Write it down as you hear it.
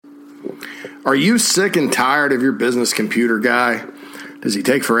Are you sick and tired of your business computer guy? Does he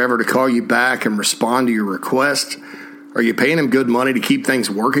take forever to call you back and respond to your request? Are you paying him good money to keep things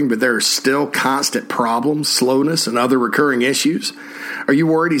working, but there are still constant problems, slowness, and other recurring issues? Are you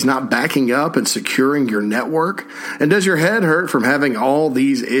worried he's not backing up and securing your network? And does your head hurt from having all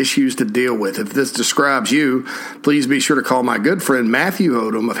these issues to deal with? If this describes you, please be sure to call my good friend Matthew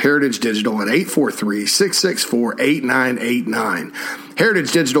Odom of Heritage Digital at 843-664-8989.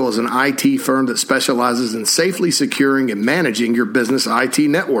 Heritage Digital is an IT firm that specializes in safely securing and managing your business IT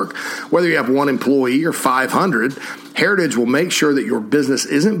network. Whether you have one employee or 500, Heritage will make sure that your business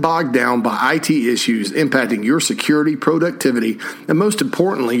isn't bogged down by IT issues impacting your security, productivity, and most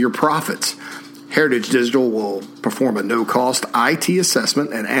importantly, your profits. Heritage Digital will perform a no-cost IT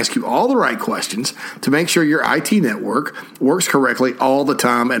assessment and ask you all the right questions to make sure your IT network works correctly all the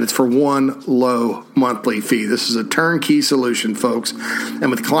time, and it's for one low monthly fee. This is a turnkey solution, folks. And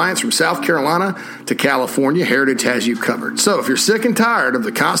with clients from South Carolina to California, Heritage has you covered. So if you're sick and tired of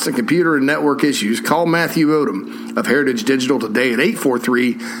the constant computer and network issues, call Matthew Odom of Heritage Digital today at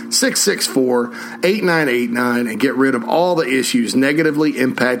 843-664-8989 and get rid of all the issues negatively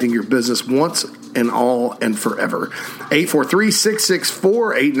impacting your business once and all and forever.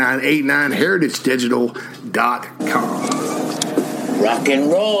 843-664-8989, heritagedigital.com. Rock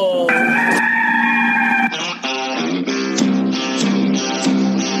and roll.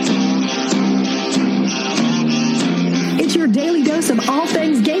 It's your daily dose of all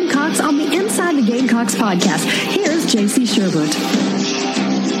things Gamecocks on the Inside the Gamecocks podcast. Here's JC Sherwood.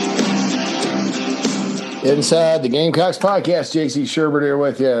 Inside the Gamecocks podcast, JC Sherwood here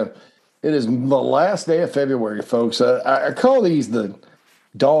with you. It is the last day of February, folks. I call these the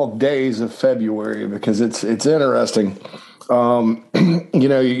dog days of February because it's interesting.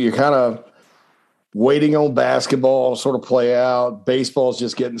 You're kind of waiting on basketball sort of play out. Baseball's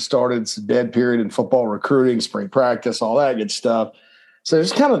just getting started. It's a dead period in football recruiting, spring practice, all that good stuff. So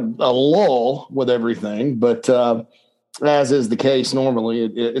there's kind of a lull with everything, but as is the case normally,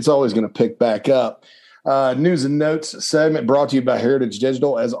 it's always going to pick back up. News and notes segment brought to you by Heritage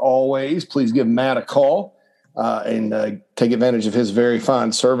Digital. As always, please give Matt a call and take advantage of his very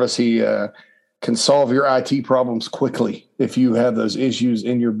fine service. He can solve your IT problems quickly if you have those issues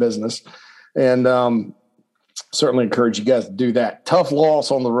in your business. And certainly encourage you guys to do that. Tough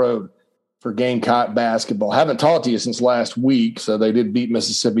loss on the road for Gamecock basketball. Haven't talked to you since last week, so they did beat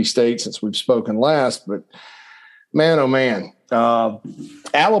Mississippi State since we've spoken last. But, man, oh, man.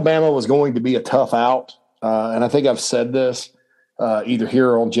 Alabama was going to be a tough out, and I think I've said this either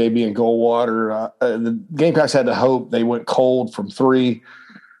here on JB and Goldwater. The Gamecocks had to hope they went cold from three.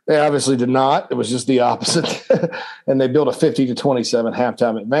 They obviously did not. It was just the opposite, and they built a 50-27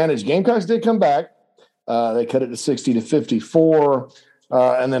 halftime advantage. Gamecocks did come back. They cut it to 60-54,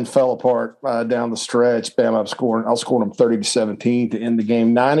 and then fell apart down the stretch. Bama outscored them 30-17 to end the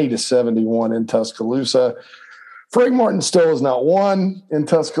game, 90-71 in Tuscaloosa. Frank Martin still has not won in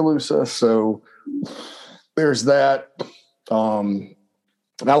Tuscaloosa, so there's that.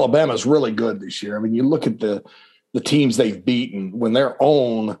 Alabama's really good this year. I mean, you look at the teams they've beaten. When they're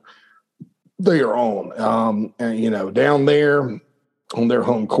on, they are on. And, down there on their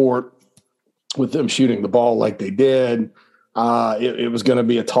home court with them shooting the ball like they did, it was going to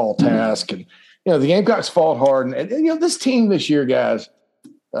be a tall task. And, the Gamecocks fought hard. And this team this year, guys,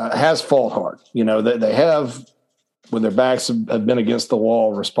 has fought hard. They have – when their backs have been against the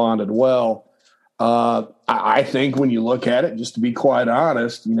wall, responded well. I think when you look at it, just to be quite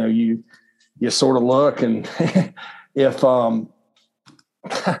honest, you sort of look and if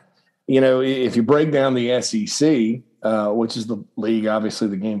you break down the SEC, which is the league obviously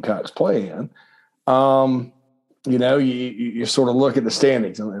the Gamecocks play in, you sort of look at the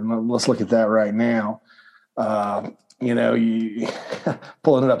standings, and let's look at that right now. You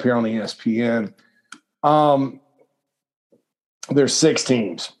pulling it up here on the ESPN. There's 6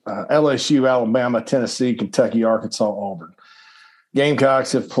 teams, LSU, Alabama, Tennessee, Kentucky, Arkansas, Auburn.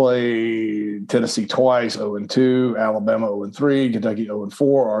 Gamecocks have played Tennessee twice, 0-2, Alabama 0-3, Kentucky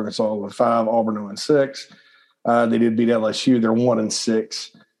 0-4, Arkansas 0-5, Auburn 0-6. They did beat LSU. They're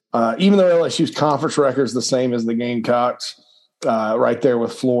 1-6. Even though LSU's conference record is the same as the Gamecocks, right there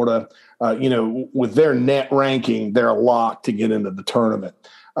with Florida, with their net ranking, they're a lock to get into the tournament.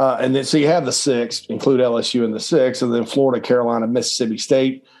 And then so you have the 6, include LSU in the 6, and then Florida, Carolina, Mississippi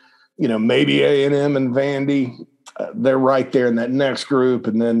State, maybe A&M and Vandy. They're right there in that next group,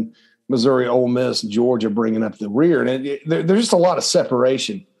 and then Missouri, Ole Miss, Georgia bringing up the rear. And there's just a lot of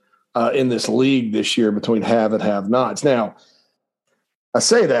separation in this league this year between have and have-nots. Now, I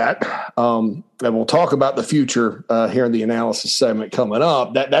say that, and we'll talk about the future here in the analysis segment coming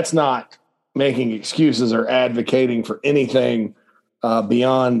up. That's not making excuses or advocating for anything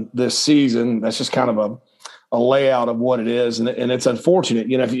beyond this season. That's just kind of a layout of what it is, and it's unfortunate.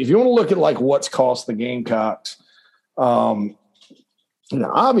 You know, if you want to look at like what's cost the Gamecocks, obviously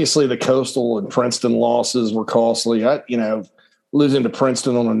the Coastal and Princeton losses were costly. Losing to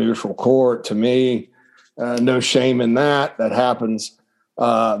Princeton on a neutral court, to me, no shame in that. That happens.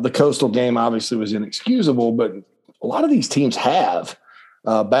 The Coastal game obviously was inexcusable, but a lot of these teams have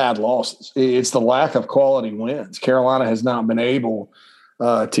bad losses. It's the lack of quality wins. Carolina has not been able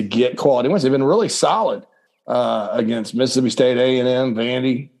to get quality wins. They've been really solid against Mississippi State, A&M,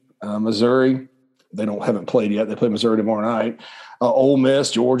 Vandy, Missouri. They haven't played yet. They play Missouri tomorrow night. Ole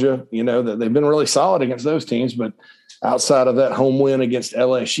Miss, Georgia. They've been really solid against those teams, but outside of that home win against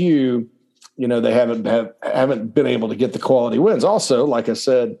LSU, they haven't been able to get the quality wins. Also, like I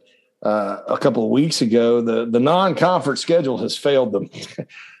said a couple of weeks ago, the non-conference schedule has failed them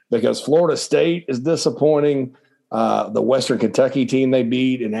because Florida State is disappointing. The Western Kentucky team they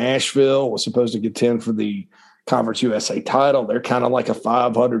beat in Asheville was supposed to contend for the Conference USA title. They're kind of like a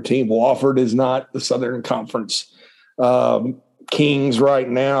 500 team. Wofford is not the Southern Conference kings right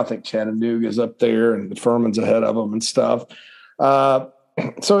now. I think Chattanooga is up there and Furman's ahead of them and stuff.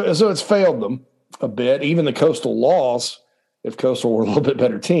 So it's failed them a bit. Even the Coastal loss, if Coastal were a little bit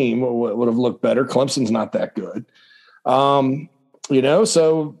better team, would have looked better. Clemson's not that good.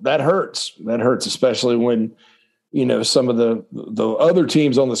 So that hurts. That hurts, especially when, some of the other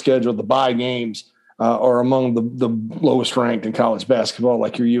teams on the schedule, the bye games, are among the lowest ranked in college basketball,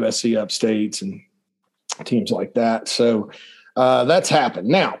 like your USC Upstates and teams like that. So that's happened.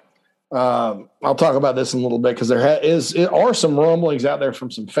 Now, I'll talk about this in a little bit because there are some rumblings out there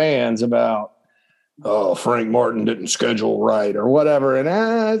from some fans about, Frank Martin didn't schedule right or whatever.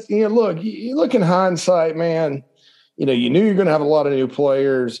 And look, you look in hindsight, man. You knew you're going to have a lot of new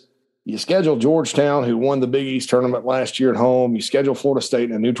players. You scheduled Georgetown, who won the Big East tournament last year at home. You scheduled Florida State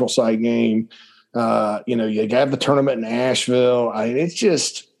in a neutral site game. You have the tournament in Asheville. I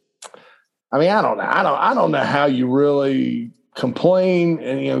don't know how you really complain.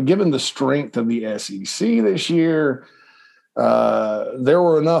 And, given the strength of the SEC this year, there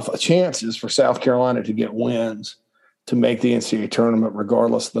were enough chances for South Carolina to get wins to make the NCAA tournament,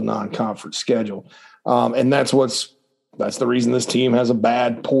 regardless of the non-conference schedule. And that's the reason this team has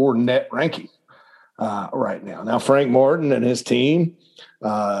a poor net ranking right now. Now, Frank Martin and his team,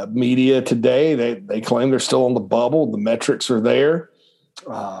 media today, they claim they're still on the bubble. The metrics are there.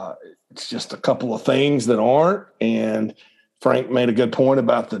 It's just a couple of things that aren't. And Frank made a good point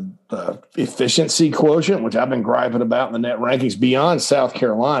about the efficiency quotient, which I've been griping about in the net rankings beyond South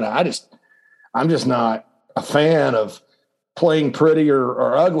Carolina. I'm just not a fan of playing pretty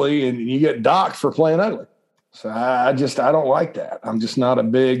or ugly, and you get docked for playing ugly. So I don't like that. I'm just not a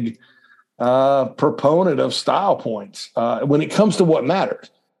big proponent of style points when it comes to what matters.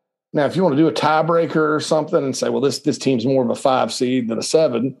 Now, if you want to do a tiebreaker or something and say, well, this team's more of a 5 seed than a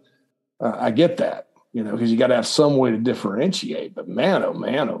 7, I get that. Because you got to have some way to differentiate. But man, oh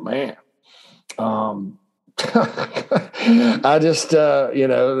man, oh man. I just,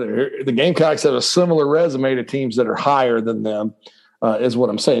 the Gamecocks have a similar resume to teams that are higher than them, is what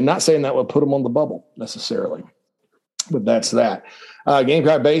I'm saying. Not saying that would put them on the bubble necessarily, but that's that.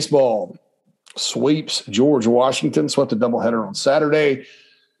 Gamecock baseball sweeps George Washington, swept a doubleheader on Saturday.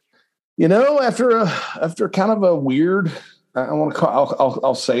 After kind of a weird,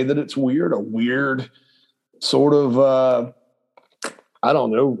 I'll say that it's weird, a weird sort of,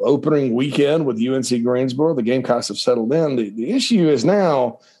 opening weekend with UNC Greensboro. The Gamecocks have settled in. The issue is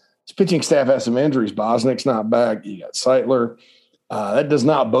now this pitching staff has some injuries. Bosnick's not back. You got Seitler. That does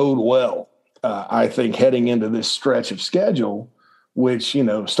not bode well, I think, heading into this stretch of schedule, which,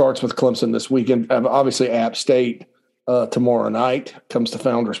 starts with Clemson this weekend. Obviously, App State tomorrow night comes to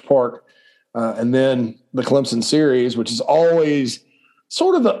Founders Park. And then the Clemson series, which is always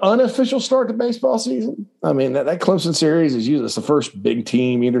sort of the unofficial start to baseball season. I mean, that Clemson series is usually the first big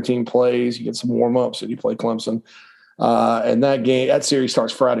team either team plays. You get some warm-ups and you play Clemson. And that series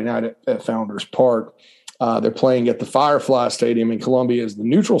starts Friday night at Founders Park. They're playing at the Firefly Stadium in Columbia as the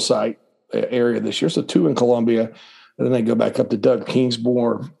neutral site area this year. So 2 in Columbia. And then they go back up to Doug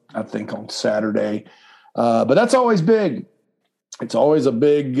Kingsmore, I think, on Saturday. But that's always big. It's always a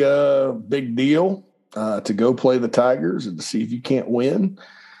big deal to go play the Tigers and to see if you can't win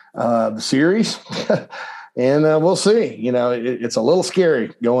the series. And we'll see. It's a little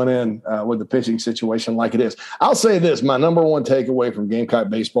scary going in with the pitching situation like it is. I'll say this. My number one takeaway from Gamecock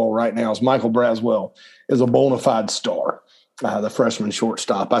baseball right now is Michael Braswell is a bona fide star. the freshman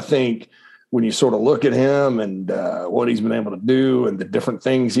shortstop. I think when you sort of look at him and what he's been able to do and the different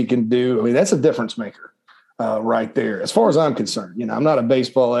things he can do, I mean, that's a difference maker right there. As far as I'm concerned, I'm not a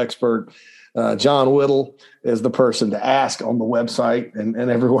baseball expert. John Whittle is the person to ask on the website and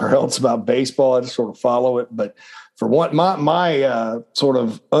everywhere else about baseball. I just sort of follow it. But for what my sort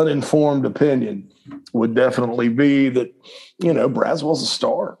of uninformed opinion would definitely be that, Braswell's a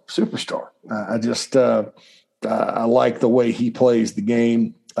star, superstar. I like the way he plays the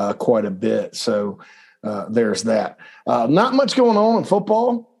game quite a bit. So there's that. Not much going on in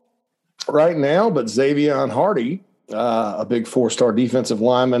football right now, but Xavier Hardy, a big 4-star defensive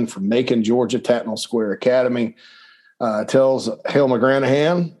lineman from Macon, Georgia, Tatnall Square Academy, tells Hale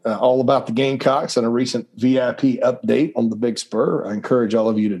McGranahan all about the Gamecocks and a recent VIP update on the Big Spur. I encourage all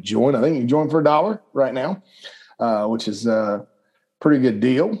of you to join. I think you can join for $1 right now, which is a pretty good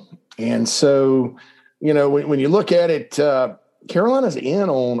deal. And so, when you look at it, Carolina's in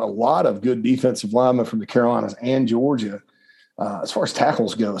on a lot of good defensive linemen from the Carolinas and Georgia, as far as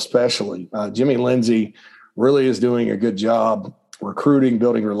tackles go, especially. Jimmy Lindsey really is doing a good job recruiting,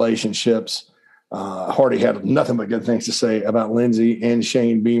 building relationships. Hardy had nothing but good things to say about Lindsey and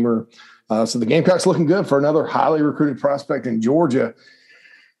Shane Beamer. So the Gamecocks looking good for another highly recruited prospect in Georgia.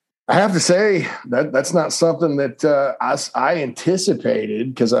 I have to say that's not something that I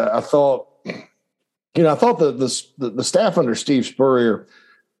anticipated, because I thought, the staff under Steve Spurrier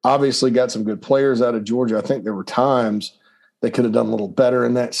obviously got some good players out of Georgia. I think there were times they could have done a little better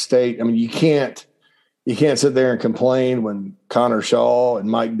in that state. I mean, you can't sit there and complain when Connor Shaw and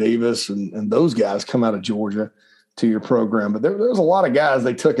Mike Davis and those guys come out of Georgia to your program. But there's a lot of guys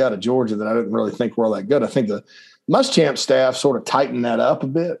they took out of Georgia that I didn't really think were all that good. I think the Muschamp staff sort of tightened that up a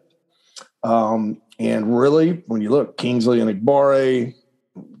bit. And really, when you look, Kingsley and Igbare,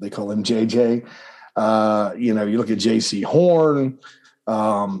 they call him JJ. You look at J.C. Horn.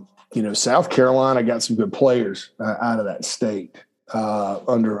 South Carolina got some good players out of that state.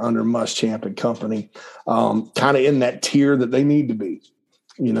 Under Muschamp and company, kind of in that tier that they need to be,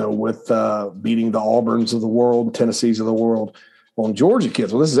 with beating the Auburns of the world, Tennessees of the world. Well, Georgia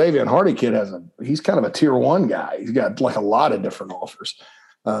kids, this Xavier Hardy kid he's kind of a tier 1 guy. He's got like a lot of different offers.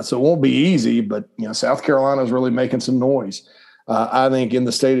 So it won't be easy, but South Carolina is really making some noise. I think in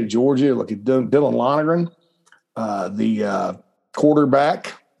the state of Georgia, look at Dylan Lonergan, the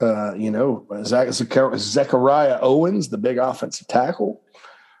quarterback. Zechariah Owens, the big offensive tackle.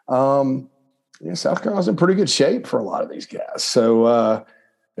 South Carolina's in pretty good shape for a lot of these guys. So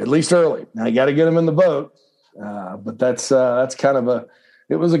at least early. Now you got to get them in the boat. But that's kind of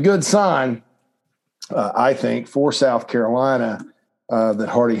it was a good sign, I think, for South Carolina that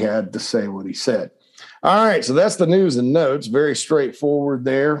Hardy had to say what he said. All right, so that's the news and notes. Very straightforward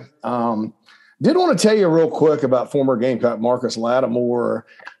there. Did want to tell you real quick about former Gamecock Marcus Lattimore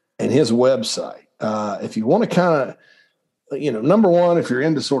and his website. If you want to kind of, number one, if you're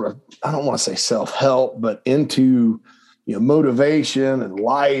into sort of, I don't want to say self-help, but into, motivation and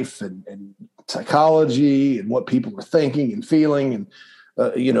life and psychology and what people are thinking and feeling.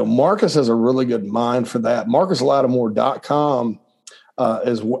 And, Marcus has a really good mind for that. MarcusLattimore.com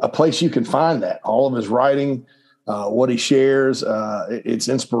is a place you can find that. All of his writing, what he shares, it's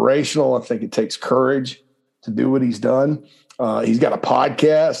inspirational. I think it takes courage to do what he's done. He's got a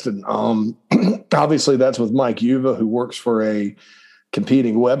podcast, and obviously that's with Mike Uva, who works for a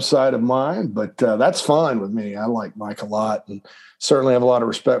competing website of mine, but that's fine with me. I like Mike a lot and certainly have a lot of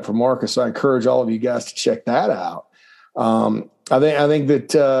respect for Marcus. So I encourage all of you guys to check that out. I think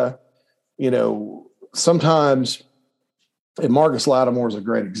that, sometimes, and Marcus Lattimore is a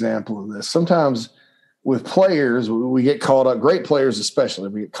great example of this. Sometimes with players, we get caught up, great players especially,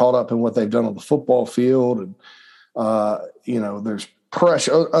 we get caught up in what they've done on the football field. And, there's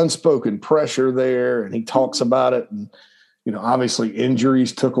pressure, unspoken pressure there. And he talks about it. And, obviously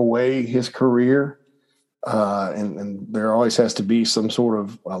injuries took away his career. And there always has to be some sort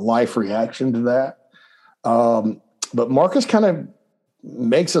of a life reaction to that. But Marcus kind of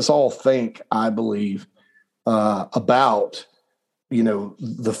makes us all think, I believe, about,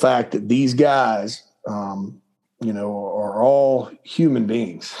 the fact that these guys, are all human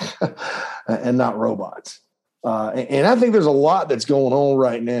beings and not robots. And I think there's a lot that's going on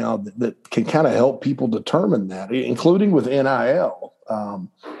right now that can kind of help people determine that, including with NIL.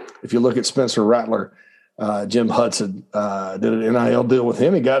 If you look at Spencer Rattler, Jim Hudson did an NIL deal with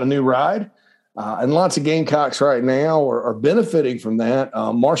him. He got a new ride. And lots of Gamecocks right now are benefiting from that.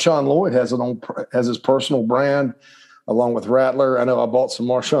 Marshawn Lloyd has his personal brand along with Rattler. I know I bought some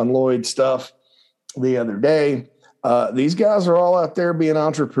Marshawn Lloyd stuff the other day. These guys are all out there being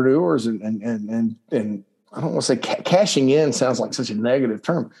entrepreneurs and I don't want to say cashing in sounds like such a negative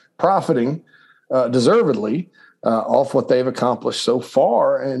term, profiting deservedly off what they've accomplished so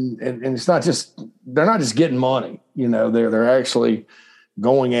far. And it's not just, they're not just getting money, they're actually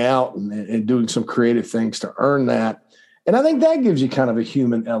going out and doing some creative things to earn that. And I think that gives you kind of a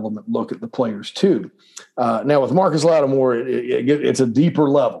human element look at the players too. Now with Marcus Lattimore, it's a deeper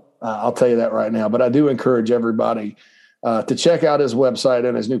level. I'll tell you that right now, but I do encourage everybody to check out his website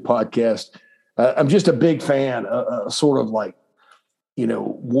and his new podcast. I'm just a big fan, sort of like,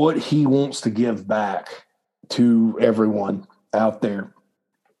 what he wants to give back to everyone out there.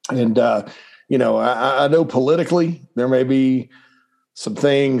 And, I know politically there may be some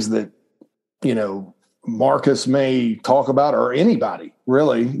things that, Marcus may talk about, or anybody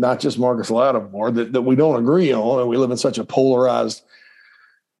really, not just Marcus Lattimore, that we don't agree on. And we live in such a polarized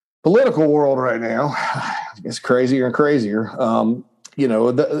political world right now. It's crazier and crazier. And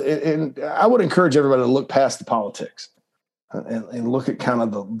I would encourage everybody to look past the politics and look at kind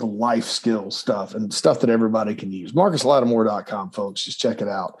of the life skills stuff and stuff that everybody can use. MarcusLattimore.com, folks. Just check it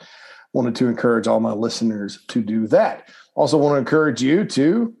out. Wanted to encourage all my listeners to do that. Also want to encourage you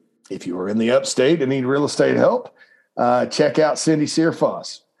to, if you are in the upstate and need real estate help, check out Cindy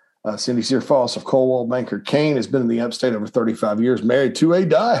Searfoss. Cindy Searfoss of Coldwell Banker Kane has been in the upstate over 35 years, married to a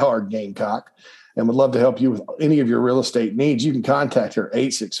diehard Gamecock, and would love to help you with any of your real estate needs. You can contact her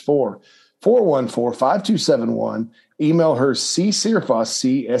 864-414-5271. Email her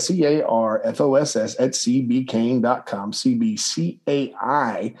csearfoss, CSEARFOSS at cbcaine.com,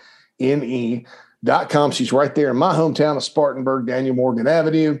 CBCAINE.com. She's right there in my hometown of Spartanburg, Daniel Morgan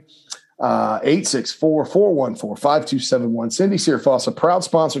Avenue. 864-414-5271. Cindy Searfoss, a proud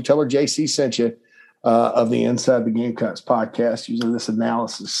sponsor. Tell her JC sent you of the Inside the Gamecocks podcast, using this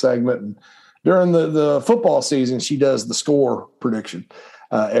analysis segment. And during the football season, she does the score prediction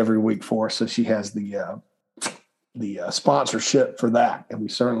every week for us. So she has the sponsorship for that, and we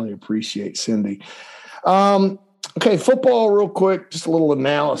certainly appreciate Cindy. Okay, football real quick, just a little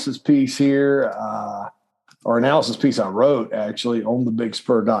analysis piece here. Or analysis piece I wrote actually on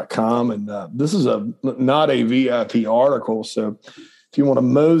thebigspur.com. And this is not a VIP article. So if you want to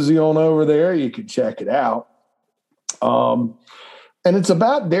mosey on over there, you can check it out. And it's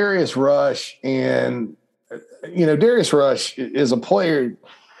about Darius Rush. And, Darius Rush is a player.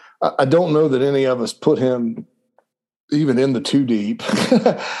 I don't know that any of us put him even in the too deep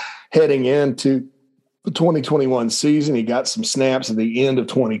heading into the 2021 season. He got some snaps at the end of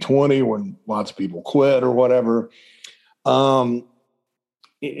 2020 when lots of people quit or whatever. But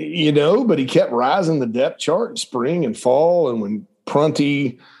he kept rising the depth chart in spring and fall. And when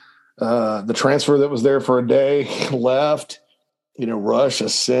Prunty, the transfer that was there for a day, left, Rush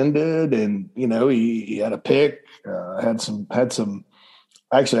ascended, and, he had a pick, actually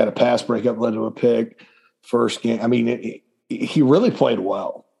had a pass breakup, led to a pick first game. I mean, he really played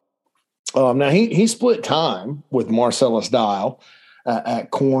well. Now he split time with Marcellus Dial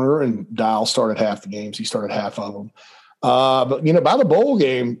at corner, and Dial started half the games. He started half of them. But by the bowl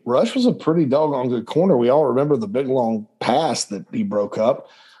game, Rush was a pretty doggone good corner. We all remember the big long pass that he broke up.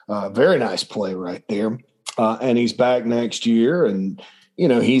 Very nice play right there. And he's back next year. And,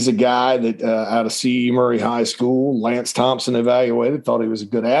 he's a guy that out of C.E. Murray High School, Lance Thompson evaluated, thought he was a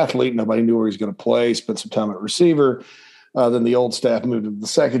good athlete. Nobody knew where he was going to play. Spent some time at receiver. Then the old staff moved to the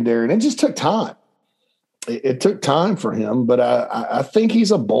secondary, and it just took time. It took time for him, but I think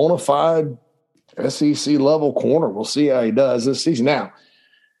he's a bona fide SEC level corner. We'll see how he does this season. Now,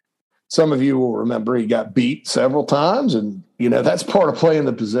 some of you will remember he got beat several times, and that's part of playing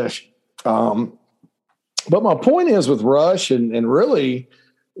the position. But my point is with Rush and really,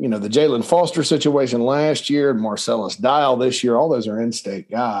 the Jalen Foster situation last year and Marcellus Dial this year, all those are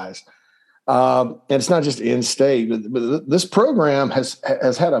in-state guys. And it's not just in-state, but this program has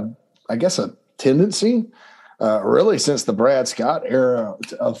had a tendency, really since the Brad Scott era,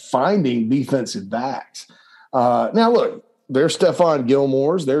 of finding defensive backs. Now, look, there's Stephon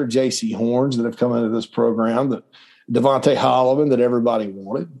Gilmore's, there are J.C. Horns that have come into this program, that Devontae Holloman that everybody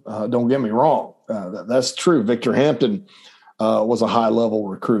wanted. Don't get me wrong. That's true. Victor Hampton was a high-level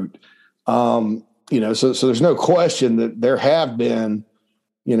recruit. So there's no question that there have been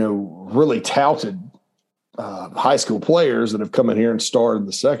really touted high school players that have come in here and started in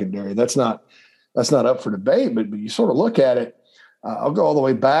the secondary. That's not up for debate, but you sort of look at it. I'll go all the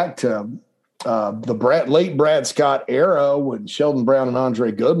way back to the late Brad Scott era when Sheldon Brown and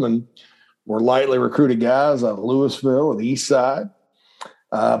Andre Goodman were lightly recruited guys out of Louisville and the East Side.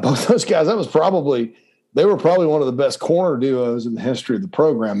 Both those guys, they were probably one of the best corner duos in the history of the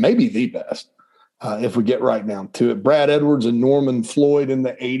program, maybe the best. If we get right down to it. Brad Edwards and Norman Floyd in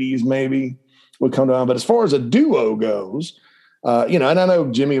the 80s, maybe. would come to mind. But as far as a duo goes, and I know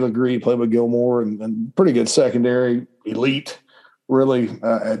Jimmy Legree played with Gilmore and pretty good secondary, elite, really,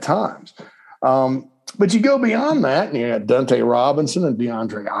 at times. But you go beyond that, and you got Dante Robinson and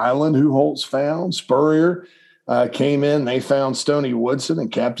DeAndre Island, who Holtz found. Spurrier came in. They found Stoney Woodson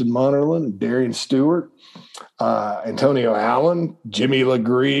and Captain Munnerlyn and Darian Stewart, Antonio Allen, Jimmy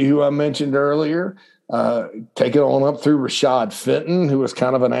Legree, who I mentioned earlier, taking on up through Rashad Fenton, who was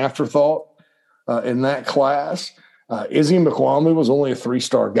kind of an afterthought in that class. Izzy McQuamu was only a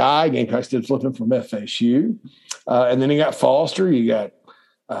 3-star guy. Gamecocks did flip him from FSU. And then you got Foster. You got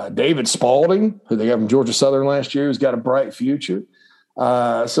David Spalding, who they got from Georgia Southern last year, who's got a bright future.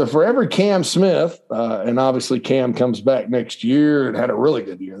 So for every Cam Smith, and obviously Cam comes back next year and had a really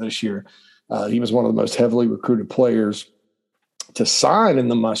good year this year. He was one of the most heavily recruited players to sign in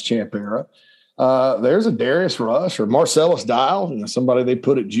the Muschamp era. There's a Darius Rush or Marcellus Dial, somebody they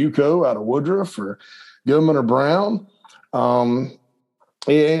put at JUCO out of Woodruff or Goodman or Brown. And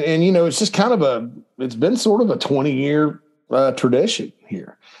it's just kind of it's been sort of a 20-year tradition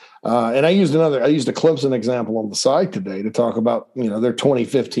here. And I used a Clemson example on the site today to talk about, their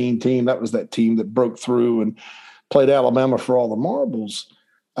 2015 team. That was that team that broke through and played Alabama for all the marbles.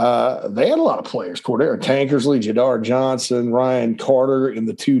 They had a lot of players: Cordero Tankersley, Jadar Johnson, Ryan Carter in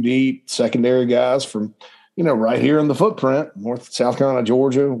the 2 deep, secondary guys from, right here in the footprint, North, South Carolina,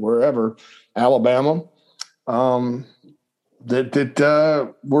 Georgia, wherever, Alabama,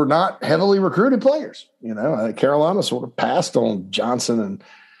 that were not heavily recruited players. Carolina sort of passed on Johnson and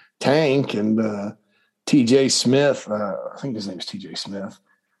Tank and T.J. Smith. I think his name is T.J. Smith.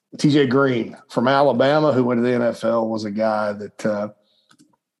 T.J. Green from Alabama, who went to the NFL, was a guy that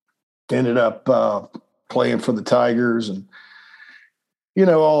ended up playing for the Tigers and,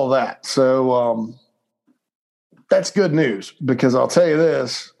 all of that. So that's good news, because I'll tell you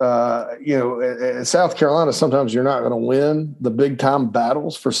this, in South Carolina, sometimes you're not going to win the big-time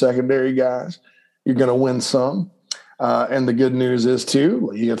battles for secondary guys. You're going to win some. And the good news is,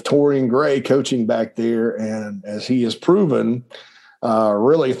 too, you have Torian Gray coaching back there, and as he has proven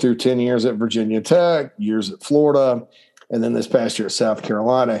really through 10 years at Virginia Tech, years at Florida, and then this past year at South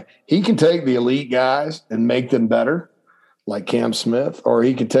Carolina, he can take the elite guys and make them better, like Cam Smith, or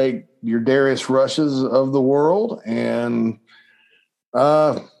he can take your Darius Rushes of the world and,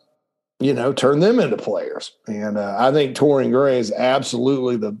 turn them into players. And I think Torian Gray is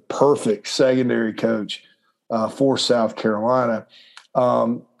absolutely the perfect secondary coach for South Carolina.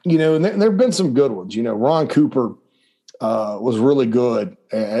 And there have been some good ones. Ron Cooper was really good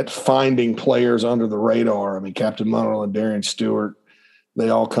at finding players under the radar. I mean, Captain Munnerlyn, Darian Stewart, they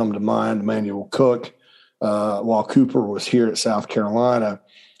all come to mind. Emmanuel Cook, while Cooper was here at South Carolina.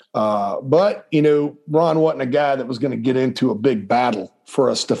 But Ron wasn't a guy that was going to get into a big battle for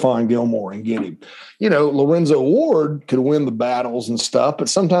a Stephon Gilmore and get him. Lorenzo Ward could win the battles and stuff, but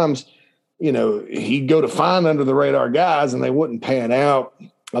sometimes, he'd go to find under the radar guys and they wouldn't pan out.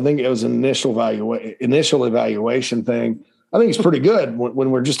 I think it was an initial evaluation thing. I think he's pretty good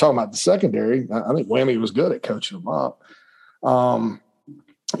when we're just talking about the secondary. I think Whammy was good at coaching them up.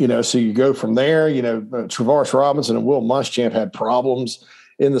 So you go from there. Travaris Robinson and Will Muschamp had problems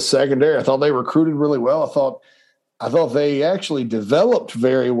in the secondary. I thought they recruited really well. I thought they actually developed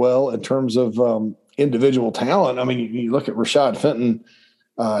very well in terms of individual talent. I mean, you look at Rashad Fenton.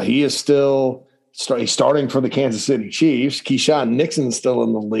 He is still he's starting for the Kansas City Chiefs. Keyshawn Nixon's still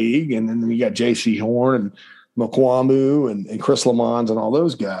in the league. And then you got J.C. Horn and McQuamu and Chris Lamons and all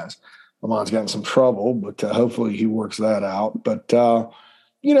those guys. Lamont's gotten some trouble, but hopefully he works that out. But,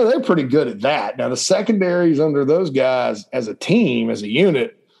 they're pretty good at that. Now, the secondaries under those guys as a team, as a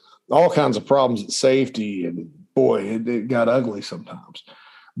unit, all kinds of problems at safety. And, boy, it got ugly sometimes.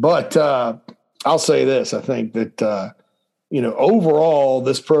 But I'll say this. I think that overall,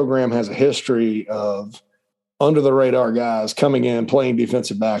 this program has a history of under-the-radar guys coming in, playing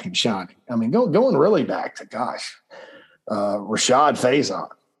defensive back, and shining. I mean, going really back to, Rashad Faison,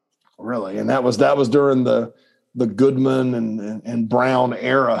 really. And that was during the Goodman and Brown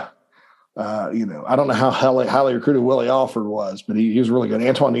era. I don't know how highly recruited Willie Alford was, but he was really good.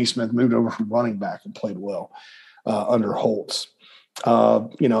 Antoine Neesmith moved over from running back and played well under Holtz. I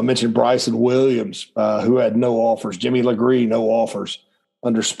mentioned Bryson Williams, who had no offers. Jimmy Legree, no offers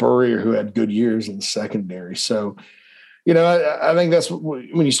under Spurrier, who had good years in the secondary. So, I think that's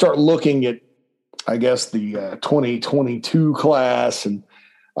when you start looking at, I guess, the 2022 class and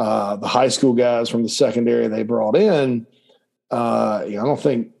the high school guys from the secondary they brought in. I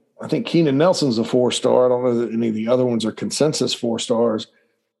think Keenan Nelson's a 4-star. I don't know that any of the other ones are consensus 4 stars.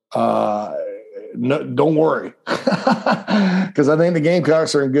 no, don't worry, because I think the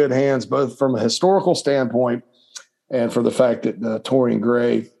Gamecocks are in good hands, both from a historical standpoint and for the fact that Torian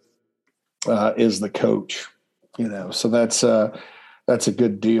Gray is the coach. So that's a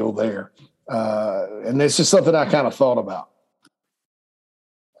good deal there. And it's just something I kind of thought about.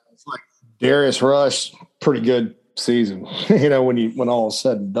 It's like Darius Rush, pretty good season, when all is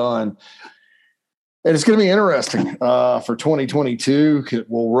said and done. And it's going to be interesting for 2022.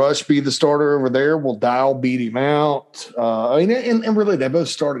 Will Rush be the starter over there? Will Dial beat him out? And really, they both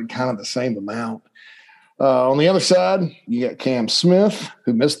started kind of the same amount. On the other side, you got Cam Smith,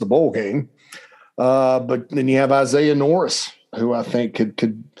 who missed the bowl game. But then you have Isaiah Norris, who I think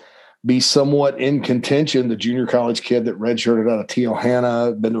could be somewhat in contention, the junior college kid that redshirted out of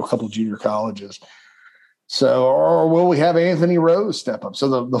Tijuana, been to a couple of junior colleges. So, or will we have Anthony Rose step up?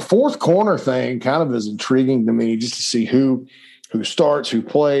 So the fourth corner thing kind of is intriguing to me, just to see who starts, who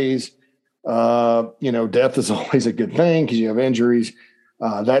plays. Depth is always a good thing because you have injuries,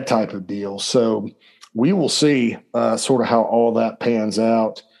 that type of deal. So we will see sort of how all that pans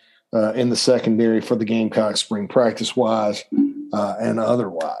out in the secondary for the Gamecocks, spring practice wise and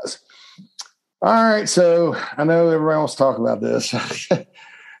otherwise. All right, so I know everyone wants to talk about this.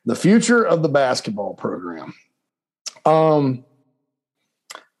 The future of the basketball program. I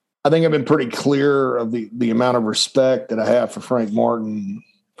think I've been pretty clear of the amount of respect that I have for Frank Martin.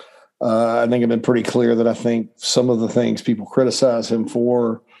 I think I've been pretty clear that I think some of the things people criticize him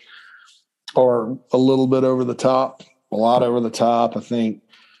for are a little bit over the top, a lot over the top. I think,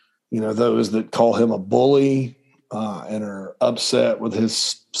 those that call him a bully and are upset with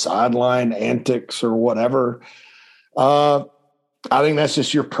his sideline antics or whatever, I think that's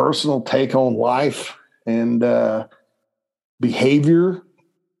just your personal take on life and behavior,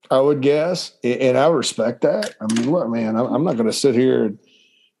 I would guess. And I respect that. I mean, look, man, I'm not going to sit here and,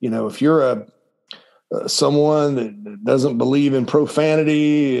 if you're someone that doesn't believe in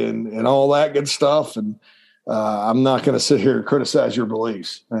profanity and all that good stuff, and I'm not going to sit here and criticize your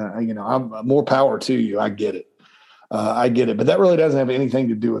beliefs. I'm more power to you. I get it. But that really doesn't have anything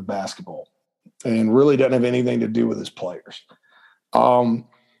to do with basketball and really doesn't have anything to do with his players.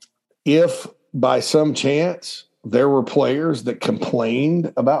 If by some chance there were players that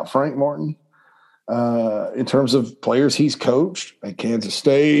complained about Frank Martin in terms of players he's coached at Kansas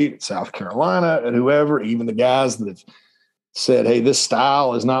State, South Carolina, and whoever, even the guys that have said, hey, this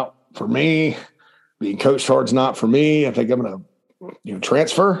style is not for me, being coached hard's not for me, I think I'm going to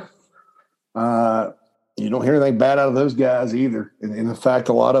transfer. You don't hear anything bad out of those guys either. And in fact,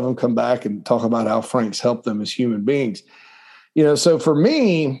 a lot of them come back and talk about how Frank's helped them as human beings. So for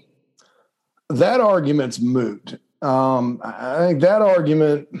me, that argument's moot. I think that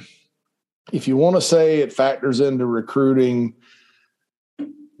argument, if you want to say it factors into recruiting,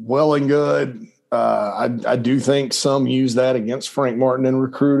 well and good. I do think some use that against Frank Martin in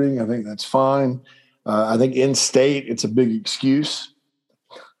recruiting. I think that's fine. I think in state, it's a big excuse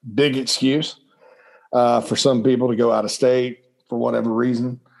for some people to go out of state for whatever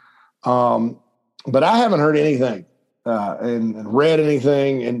reason. But I haven't heard anything. And read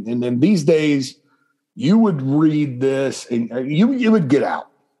anything, and then these days you would read this and you would get out.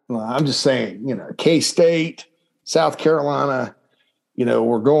 I'm just saying, K-State, South Carolina,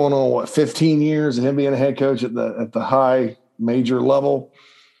 we're going on 15 years of him being a head coach at the high major level.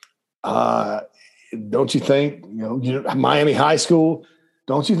 Don't you think, Miami High School,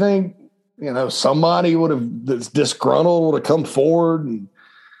 don't you think, somebody that's disgruntled would have come forward and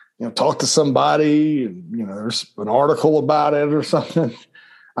talk to somebody and, there's an article about it or something.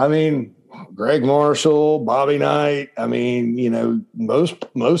 I mean, Greg Marshall, Bobby Knight. I mean,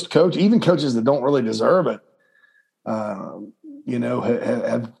 most coaches, even coaches that don't really deserve it,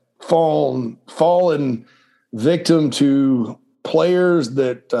 have fallen victim to players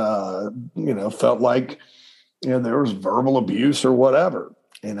that, felt like, there was verbal abuse or whatever.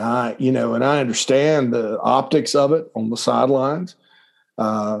 And I understand the optics of it on the sidelines.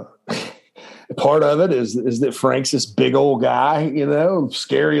 Part of it is that Frank's this big old guy,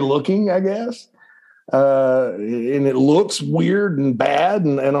 scary looking, I guess. And it looks weird and bad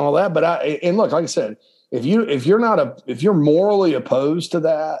and all that. But look, like I said, if you're morally opposed to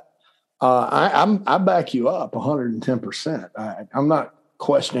that, I back you up 110%. I'm not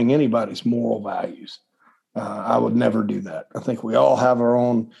questioning anybody's moral values. I would never do that. I think we all have our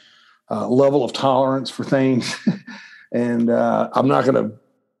own level of tolerance for things. And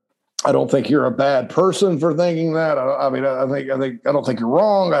I don't think you're a bad person for thinking that. I don't think you're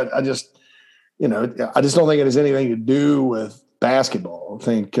wrong. I just don't think it has anything to do with basketball. I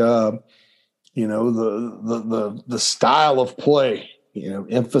think, the style of play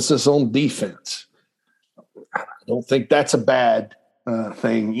emphasis on defense. I don't think that's a bad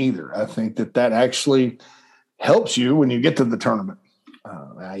thing either. I think that actually helps you when you get to the tournament.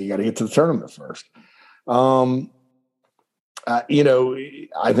 Now you got to get to the tournament first. I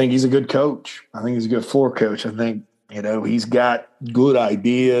think he's a good coach. I think he's a good floor coach. I think, he's got good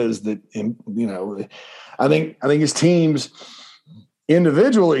ideas that, I think his teams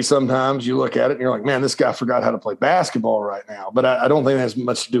individually, sometimes you look at it and you're like, man, this guy forgot how to play basketball right now. But I don't think that has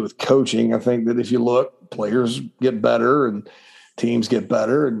much to do with coaching. I think that if you look, players get better and teams get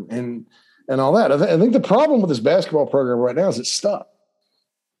better and all that. I think the problem with this basketball program right now is it's stuck.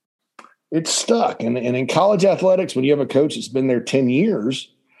 It's stuck. And in college athletics, when you have a coach that's been there 10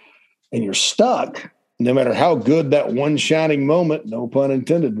 years and you're stuck, no matter how good that one shining moment, no pun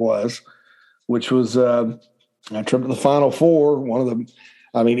intended, was, which was a trip to the Final Four.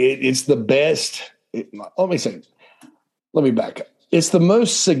 It's the best. Let me back up. It's the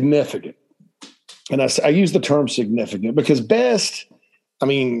most significant. And I use the term significant because best,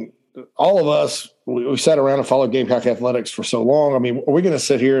 all of us, we sat around and followed Gamecock athletics for so long. Are we going to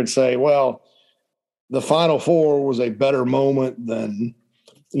sit here and say, well, the Final Four was a better moment than,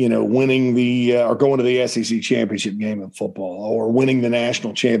 winning or going to the SEC championship game in football or winning the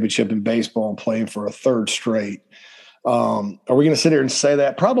national championship in baseball and playing for a third straight? Are we going to sit here and say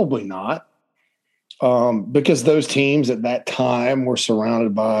that? Probably not. Because those teams at that time were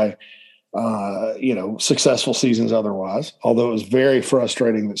surrounded by, successful seasons otherwise, although it was very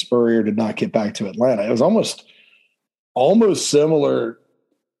frustrating that Spurrier did not get back to Atlanta. It was almost similar.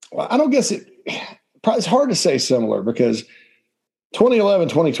 Well, I don't guess it's hard to say similar because 2011,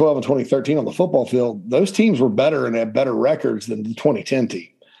 2012, and 2013 on the football field, those teams were better and had better records than the 2010 team.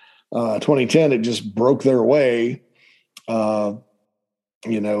 2010, it just broke their way, because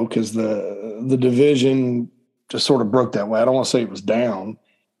the division just sort of broke that way. I don't want to say it was down.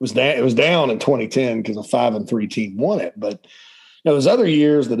 It was down in 2010 because a 5-3 team won it. But those other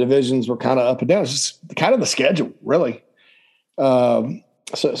years, the divisions were kind of up and down. It's just kind of the schedule, really.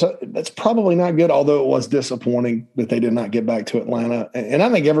 So that's probably not good, although it was disappointing that they did not get back to Atlanta. And I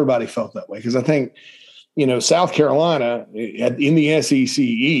think everybody felt that way because I think, South Carolina in the SEC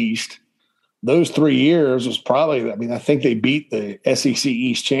East, those 3 years was probably, I think they beat the SEC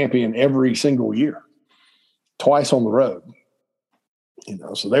East champion every single year, twice on the road.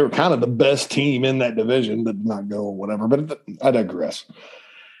 So they were kind of the best team in that division that did not go or whatever, but I digress.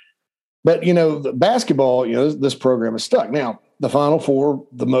 But, the basketball, this program is stuck. Now, the Final Four,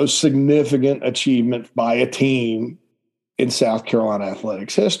 the most significant achievement by a team in South Carolina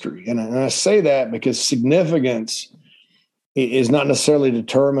athletics history. And I say that because significance is not necessarily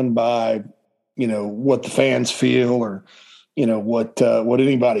determined by, what the fans feel or, what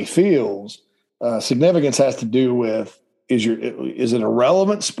anybody feels. Significance has to do with, is it a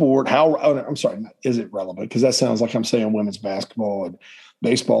relevant sport? Is it relevant? Because that sounds like I'm saying women's basketball and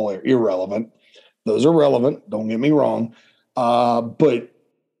baseball are irrelevant. Those are relevant. Don't get me wrong. But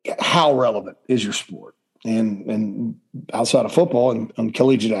how relevant is your sport? And outside of football and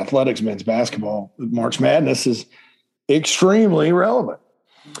collegiate athletics, men's basketball, March Madness is extremely relevant.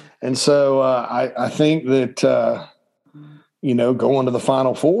 And so I think that, going to the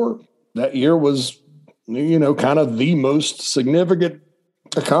Final Four that year was, kind of the most significant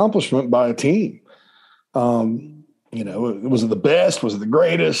accomplishment by a team. Was it the best? Was it the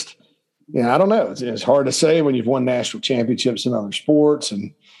greatest? I don't know. It's hard to say when you've won national championships in other sports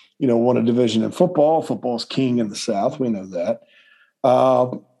and, won a division in football. Football's king in the South. We know that.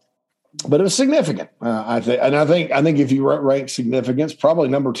 But it was significant. I think if you rank significance, probably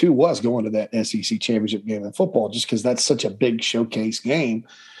number 2 was going to that SEC championship game in football, just because that's such a big showcase game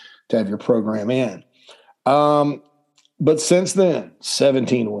to have your program in. But since then,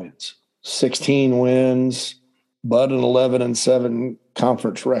 17 wins, 16 wins, but an 11-7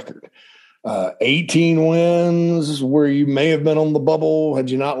 conference record. 18 wins where you may have been on the bubble.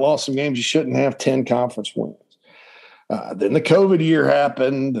 Had you not lost some games, you shouldn't have 10 conference wins. Then the COVID year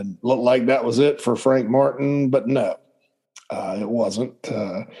happened and looked like that was it for Frank Martin, but no, it wasn't.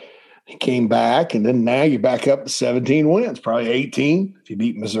 He came back, and then now you're back up to 17 wins, probably 18 if you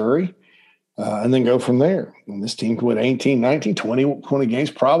beat Missouri. And then go from there. And this team could win 18, 19, 20 games.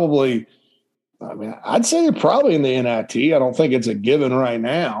 Probably, I'd say they're probably in the NIT. I don't think it's a given right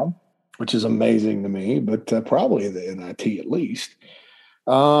now, which is amazing to me, but probably in the NIT at least.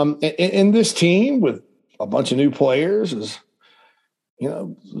 And this team with a bunch of new players is,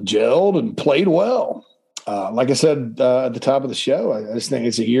 gelled and played well. Like I said at the top of the show, I just think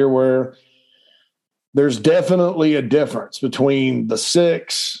it's a year where there's definitely a difference between the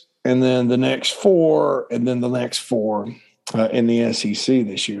 6 and then the next 4, and then the next 4. in the SEC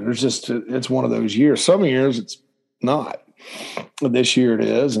this year. It's one of those years. Some years it's not. This year it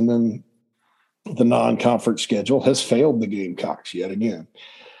is, and then the non-conference schedule has failed the Gamecocks yet again.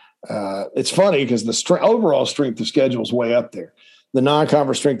 It's funny because the overall strength of schedule is way up there. The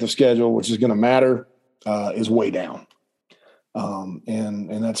non-conference strength of schedule, which is going to matter, is way down.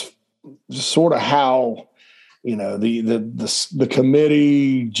 And that's just sort of how, the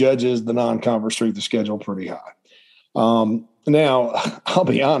committee judges the non-conference strength of schedule pretty high. Now, I'll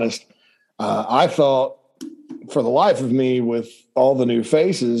be honest. I thought for the life of me, with all the new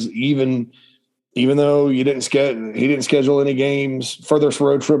faces, even though he didn't schedule any games, furthest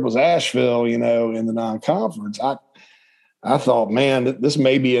road trip was Asheville, in the non-conference. I thought, man, this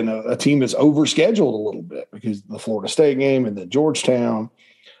may be a team that's overscheduled a little bit because the Florida State game and then Georgetown,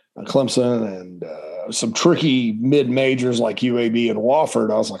 Clemson, and some tricky mid-majors like UAB and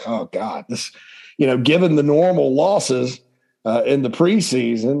Wofford. I was like, oh, God, this, given the normal losses in the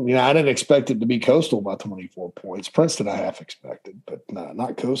preseason, I didn't expect it to be Coastal by 24 points. Princeton I half expected, but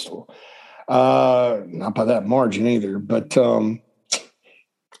not Coastal. Not by that margin either. But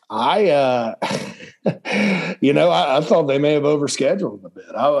I thought they may have overscheduled a bit.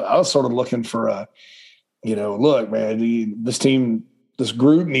 I was sort of looking for look, man, this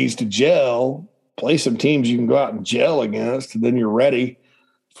group needs to gel, play some teams you can go out and gel against, and then you're ready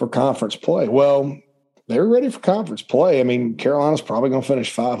for conference play. Well, they're ready for conference play. I mean, Carolina's probably going to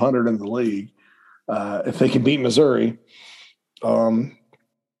finish 500 in the league if they can beat Missouri. And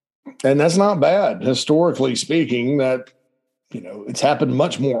that's not bad, historically speaking. That it's happened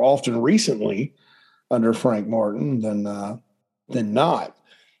much more often recently under Frank Martin than not.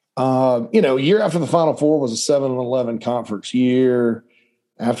 Year after the Final Four was a 7-11 conference year.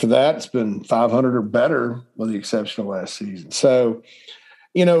 After that, it's been 500 or better, with the exception of last season. So,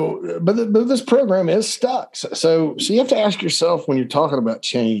 but this program is stuck. So you have to ask yourself, when you're talking about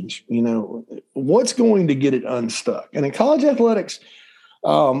change, what's going to get it unstuck? And in college athletics,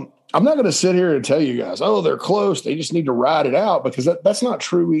 I'm not going to sit here and tell you guys, oh, they're close, they just need to ride it out, because that's not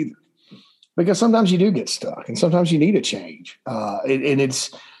true either. Because sometimes you do get stuck, and sometimes you need a change. And it's,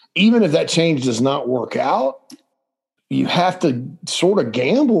 even if that change does not work out, you have to sort of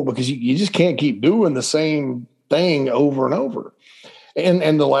gamble, because you just can't keep doing the same thing over and over. And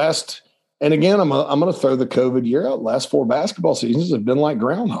again, I'm going to throw the COVID year out. Last 4 basketball seasons have been like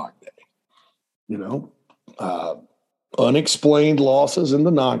Groundhog Day. Unexplained losses in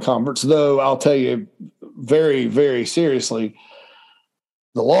the non-conference, though I'll tell you very, very seriously,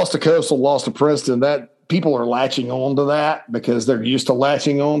 the loss to Coastal, loss to Princeton, that people are latching on to that because they're used to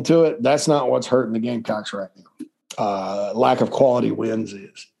latching on to it. That's not what's hurting the Gamecocks right now. Lack of quality wins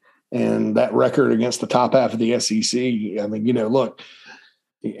is. And that record against the top half of the SEC, I mean, look,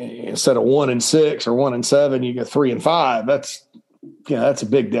 instead of 1-6 or 1-7, you get 3-5. That's a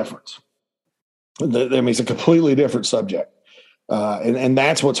big difference. I mean, it's a completely different subject. And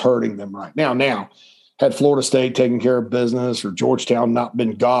that's what's hurting them right now. Now, had Florida State taken care of business, or Georgetown not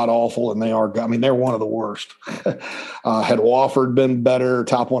been god-awful, and they're one of the worst. Had Wofford been better,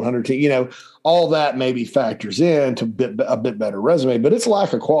 top 100 team, all that maybe factors in to a bit better resume, but it's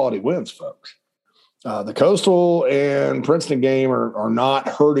lack of quality wins, folks. The Coastal and Princeton game are not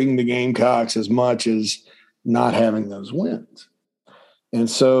hurting the Gamecocks as much as not having those wins. And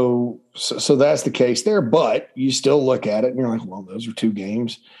so that's the case there, but you still look at it and you're like, well, those are 2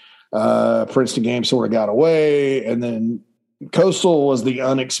 games. Princeton game sort of got away, and then Coastal was the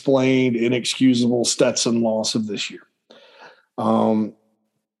unexplained, inexcusable Stetson loss of this year. And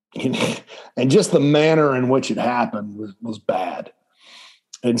just the manner in which it happened was bad.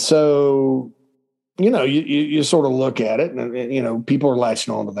 And so, you sort of look at it, and people are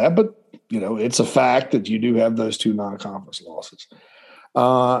latching on to that, but it's a fact that you do have those 2 non-conference losses.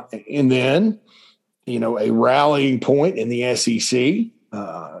 And then, a rallying point in the SEC,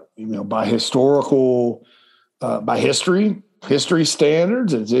 by history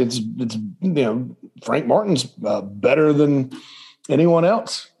standards, it's Frank Martin's better than anyone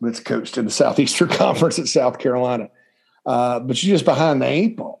else that's coached in the Southeastern Conference at South Carolina. But you're just behind the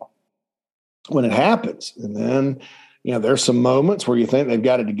 8 ball when it happens. And then, there's some moments where you think they've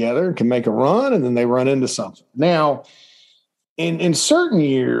got it together and can make a run, and then they run into something. Now, in certain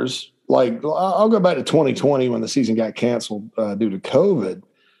years, like I'll go back to 2020 when the season got canceled due to COVID.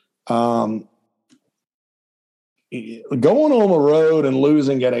 Going on the road and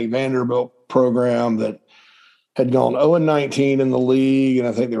losing at a Vanderbilt program that had gone 0-19 in the league, and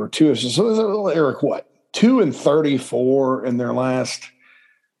I think they were 2-34 in their last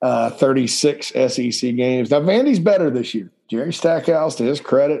 36 SEC games. Now Vandy's better this year. Jerry Stackhouse, to his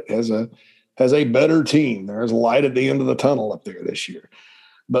credit, has has a better team. There's light at the end of the tunnel up there this year.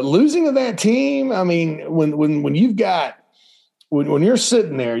 But losing to that team, I mean, when you've got when you're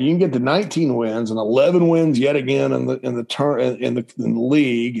sitting there, you can get to 19 wins and 11 wins yet again in the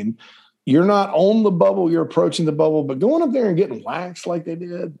league, and you're not on the bubble, you're approaching the bubble, but going up there and getting waxed like they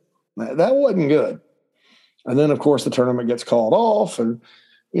did, that wasn't good. And then, of course, the tournament gets called off, and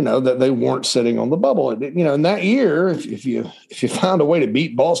that they weren't sitting on the bubble. In that year, if you found a way to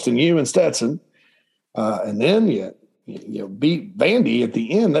beat Boston U and Stetson, and then you beat Vandy at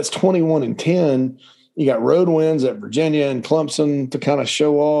the end, that's 21-10. You got road wins at Virginia and Clemson to kind of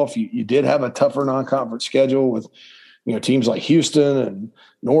show off. You did have a tougher non-conference schedule with, teams like Houston and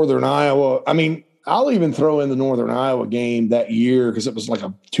Northern Iowa. I mean, I'll even throw in the Northern Iowa game that year because it was like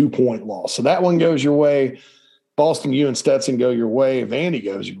a 2-point loss. So that one goes your way. Boston U and Stetson go your way. Vandy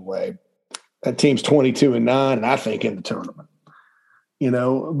goes your way. That team's 22-9, and I think in the tournament.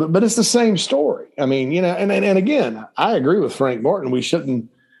 But it's the same story. I mean, and again, I agree with Frank Martin. We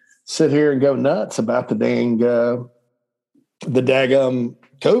shouldn't sit here and go nuts about the daggum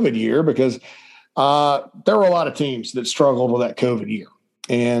COVID year because there were a lot of teams that struggled with that COVID year.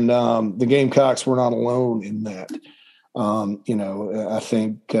 And the Gamecocks were not alone in that. I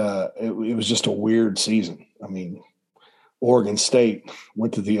think it was just a weird season. I mean, Oregon State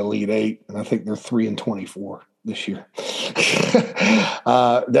went to the Elite Eight, and I think they're 3-24 this year.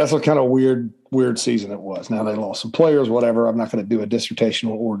 That's what kind of weird season it was. Now they lost some players, whatever. I'm not going to do a dissertation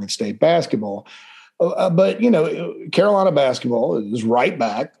on Oregon State basketball. But, Carolina basketball is right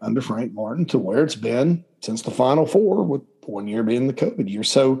back under Frank Martin to where it's been since the Final Four, with 1 year being the COVID year.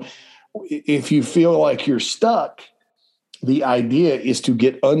 So if you feel like you're stuck, the idea is to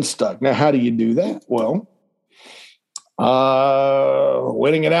get unstuck. Now, how do you do that? Well,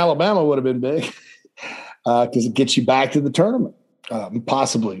 winning at Alabama would have been big because it gets you back to the tournament,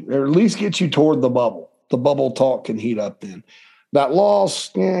 possibly, or at least gets you toward the bubble. The bubble talk can heat up then. That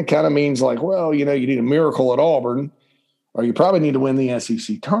loss kind of means like, well, you need a miracle at Auburn, or you probably need to win the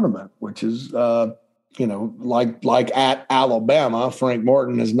SEC tournament, which is, like at Alabama, Frank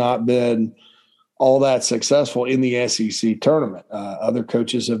Martin has not been all that successful in the SEC tournament. Other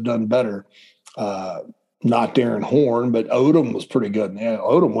coaches have done better. Not Darren Horn, but Odom was pretty good.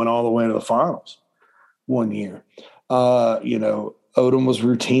 Odom went all the way to the finals 1 year. Odom was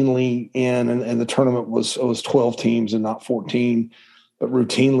routinely in, and the tournament was 12 teams and not 14, but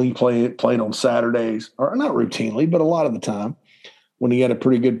routinely played on Saturdays, or not routinely, but a lot of the time when he had a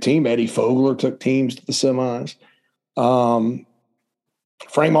pretty good team. Eddie Fogler took teams to the semis.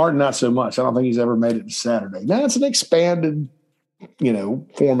 Frank Martin, not so much. I don't think he's ever made it to Saturday. Now it's an expanded,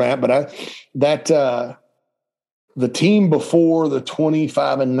 format, but the team before the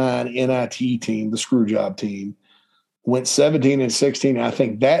 25-9 NIT team, the Screwjob team, went 17-16. I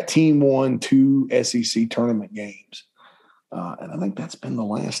think that team won 2 SEC tournament games. And I think that's been the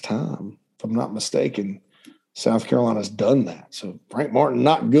last time, if I'm not mistaken, South Carolina's done that. So Frank Martin,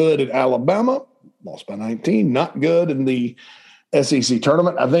 not good at Alabama, lost by 19, not good in the SEC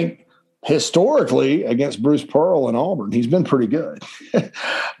tournament. I think historically against Bruce Pearl and Auburn, he's been pretty good.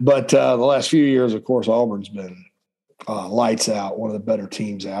 But the last few years, of course, Auburn's been lights out, one of the better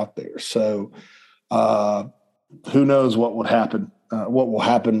teams out there. So who knows what would happen, what will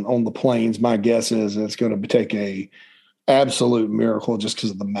happen on the Plains. My guess is it's going to take a absolute miracle just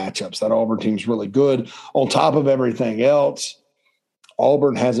because of the matchups. That Auburn team's really good. On top of everything else,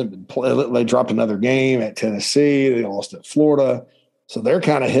 Auburn hasn't been playing. They dropped another game at Tennessee. They lost at Florida. So they're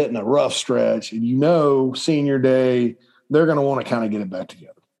kind of hitting a rough stretch. And senior day, they're going to want to kind of get it back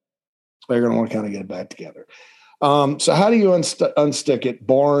together. So how do you unstick it,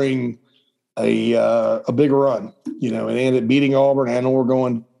 barring a big run, and end up beating Auburn and/or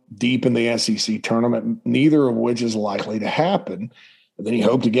going deep in the SEC tournament, neither of which is likely to happen. And then you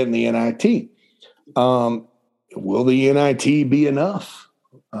hope to get in the NIT. Will the NIT be enough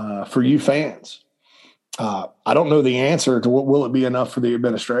for you fans? I don't know the answer to what will it be enough for the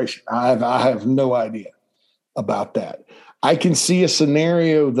administration. I have no idea about that. I can see a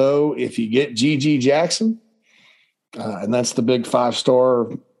scenario, though, if you get G.G. Jackson, and that's the big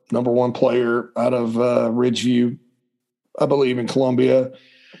 5-star number 1 player out of Ridgeview, I believe, in Columbia,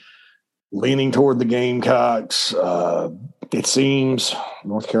 leaning toward the Gamecocks. It seems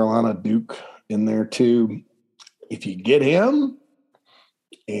North Carolina, Duke in there too. If you get him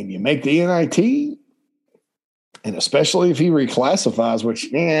and you make the NIT, and especially if he reclassifies,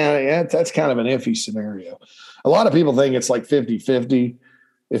 which, that's kind of an iffy scenario. A lot of people think it's like 50-50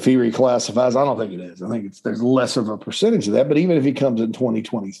 if he reclassifies. I don't think it is. I think there's less of a percentage of that. But even if he comes in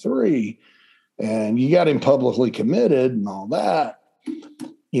 2023 and you got him publicly committed and all that,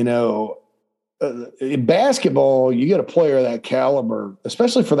 in basketball, you get a player of that caliber,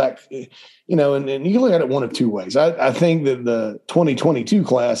 especially for that, and you can look at it one of two ways. I think that the 2022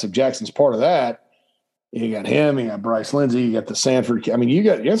 class, if Jackson's part of that, you got him, you got Bryce Lindsey, you got the Sanford. I mean, you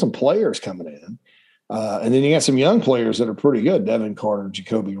got some players coming in. And then you got some young players that are pretty good. Devin Carter,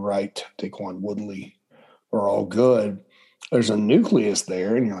 Jacoby Wright, Taquan Woodley are all good. There's a nucleus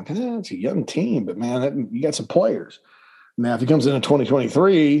there, and you're like, it's a young team, but man, you got some players. Now, if he comes in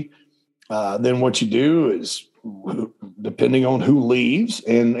 2023, then what you do is, depending on who leaves,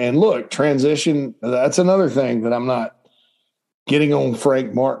 and look, transition, that's another thing that I'm not getting on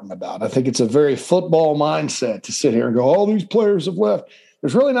Frank Martin about. I think it's a very football mindset to sit here and go, all these players have left.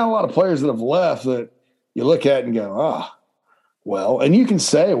 There's really not a lot of players that have left that you look at and go, well, and you can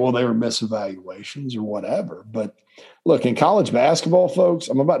say, well, they were misevaluations or whatever. But look, in college basketball, folks,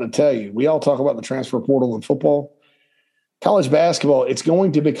 I'm about to tell you, we all talk about the transfer portal in football. College basketball, it's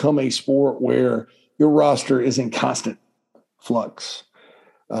going to become a sport where your roster is in constant flux,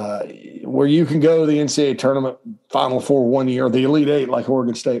 where you can go to the NCAA tournament Final Four 1 year, or the Elite Eight like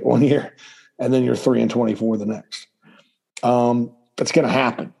Oregon State 1 year, and then you're 3-24 the next. That's going to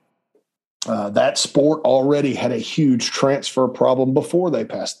happen. That sport already had a huge transfer problem before they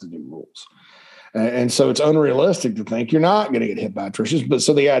passed the new rules. And so it's unrealistic to think you're not going to get hit by attrition. But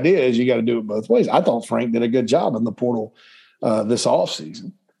so the idea is you got to do it both ways. I thought Frank did a good job in the portal this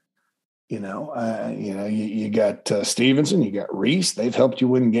offseason. You got Stevenson, you got Reese. They've helped you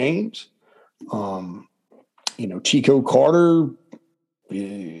win games. Chico Carter,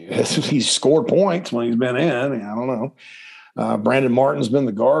 he's scored points when he's been in. I don't know. Brandon Martin's been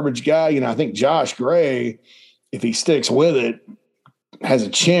the garbage guy. I think Josh Gray, if he sticks with it, has a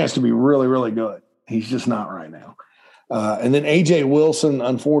chance to be really, really good. He's just not right now. And then A.J. Wilson,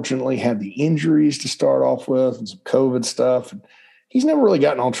 unfortunately, had the injuries to start off with and some COVID stuff. And he's never really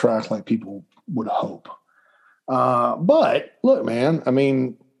gotten on track like people would hope. But look, man, I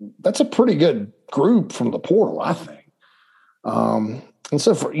mean, that's a pretty good group from the portal, I think. And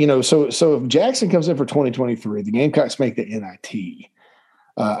so so if Jackson comes in for 2023, the Gamecocks make the NIT.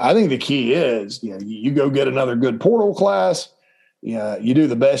 I think the key is, you go get another good portal class. You do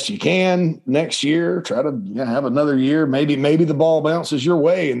the best you can next year. Try to have another year. Maybe the ball bounces your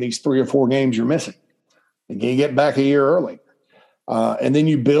way in these 3 or 4 games you're missing. And you get back a year early. And then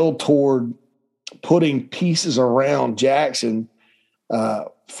you build toward putting pieces around Jackson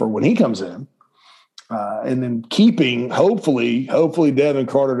for when he comes in. And then keeping, hopefully Devin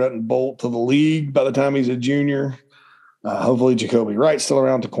Carter doesn't bolt to the league by the time he's a junior. Hopefully Jacoby Wright's still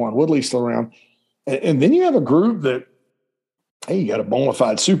around, Taquan Woodley's still around. And then you have a group that, hey, you got a bona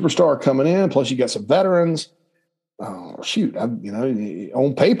fide superstar coming in, plus you got some veterans. Oh, shoot,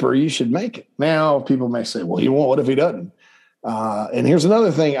 on paper, you should make it. Now, people may say, well, he won't. What if he doesn't? And here's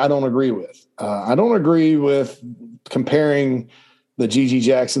another thing I don't agree with. I don't agree with comparing the G.G.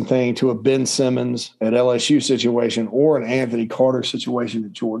 Jackson thing to a Ben Simmons at LSU situation or an Anthony Carter situation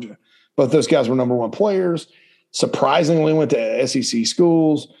at Georgia. Both those guys were number 1 players, surprisingly went to SEC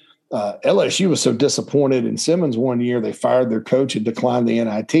schools. LSU was so disappointed in Simmons 1 year, they fired their coach and declined the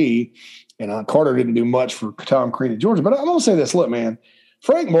NIT. And Carter didn't do much for Tom Crean at Georgia. But I'm going to say this. Look, man,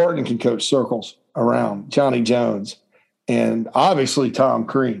 Frank Martin can coach circles around Johnny Jones and obviously Tom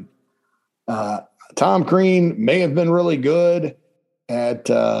Crean. Tom Crean may have been really good at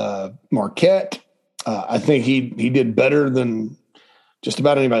Marquette. I think he did better than just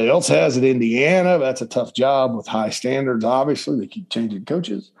about anybody else has at Indiana. That's a tough job with high standards, obviously. They keep changing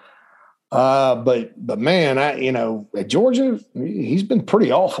coaches. But man, at Georgia, he's been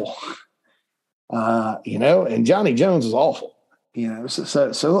pretty awful. And Johnny Jones is awful.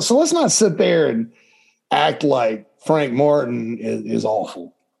 So let's not sit there and act like Frank Martin is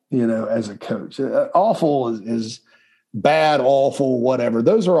awful, as a coach. Awful is bad, awful, whatever.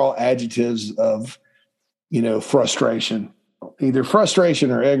 Those are all adjectives of, frustration, either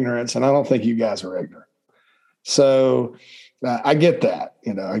frustration or ignorance. And I don't think you guys are ignorant. So I get that,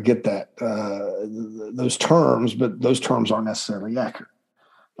 I get that, those terms, but those terms aren't necessarily accurate.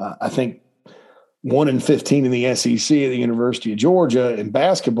 I think 1 in 15 in the SEC at the University of Georgia in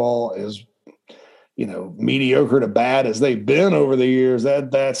basketball is, mediocre to bad as they've been over the years.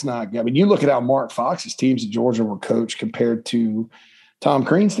 That's not good. I mean, you look at how Mark Fox's teams at Georgia were coached compared to Tom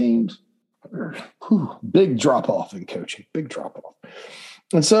Crean's teams. Big drop off in coaching, big drop off.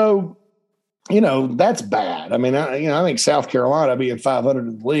 And so, that's bad. I mean, I think South Carolina being 500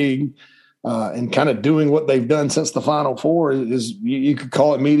 in the league and kind of doing what they've done since the Final Four is you could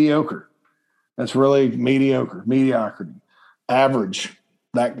call it mediocre. That's really mediocre, mediocrity, average,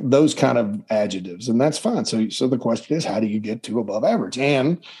 those kind of adjectives, and that's fine. So the question is, how do you get to above average?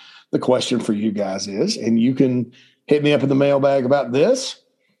 And the question for you guys is, and you can hit me up in the mailbag about this,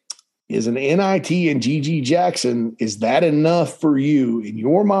 is an NIT and GG Jackson, is that enough for you in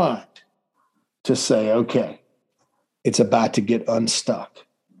your mind to say, okay, it's about to get unstuck.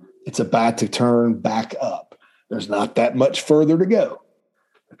 It's about to turn back up. There's not that much further to go.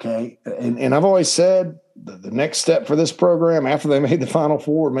 Okay. And I've always said the next step for this program after they made the Final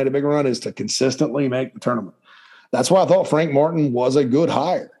Four, made a big run, is to consistently make the tournament. That's why I thought Frank Martin was a good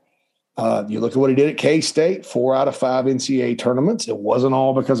hire. You look at what he did at K-State, 4 out of 5 NCAA tournaments. It wasn't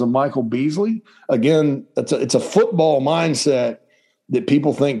all because of Michael Beasley. Again, it's a football mindset that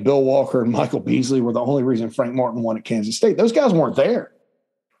people think Bill Walker and Michael Beasley were the only reason Frank Martin won at Kansas State. Those guys weren't there.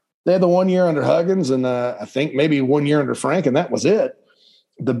 They had the 1 year under Huggins and I think maybe 1 year under Frank, and that was it.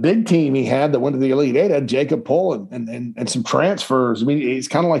 The big team he had that went to the Elite Eight had Jacob Pohl and some transfers. I mean, it's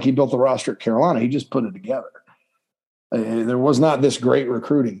kind of like he built the roster at Carolina. He just put it together. There was not this great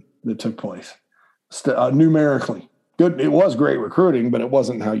recruiting that took place numerically. Good. It was great recruiting, but it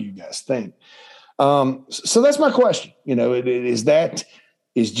wasn't how you guys think. So that's my question. Is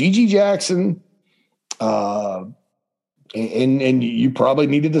GG Jackson, and you probably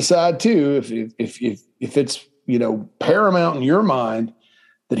need to decide too, if it's, paramount in your mind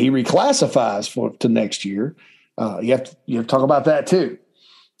that he reclassifies to next year. You have to talk about that too.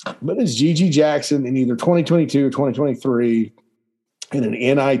 But is GG Jackson in either 2022 or 2023 in an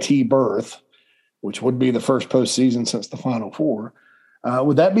NIT berth, which would be the first postseason since the Final Four,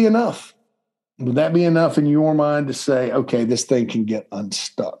 would that be enough? Would that be enough in your mind to say, okay, this thing can get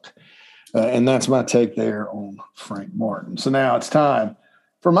unstuck? And that's my take there on Frank Martin. So now it's time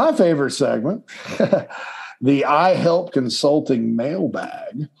for my favorite segment, the I Help Consulting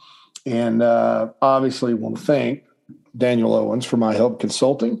mailbag. And obviously want to thank Daniel Owens for I Help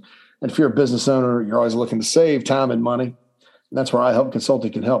Consulting. And if you're a business owner, you're always looking to save time and money. And that's where I Help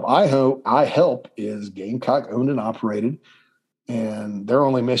Consulting can help. I Help is Gamecock owned and operated. And their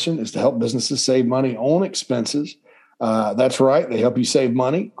only mission is to help businesses save money on expenses. That's right. They help you save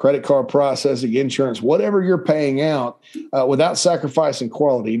money, credit card processing, insurance, whatever you're paying out without sacrificing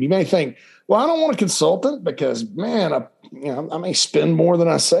quality. And you may think, well, I don't want a consultant because, man, I may spend more than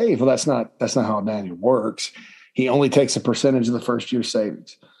I save. Well, that's not how Daniel works. He only takes a percentage of the first year's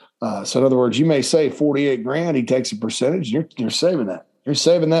savings. So in other words, you may save $48,000. He takes a percentage. You're saving that. You're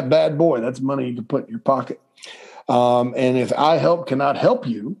saving that bad boy. That's money you can put in your pocket. And if I Help cannot help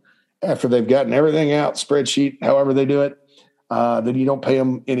you after they've gotten everything out, spreadsheet, however they do it, then you don't pay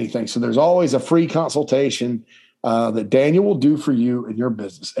them anything. So there's always a free consultation that Daniel will do for you in your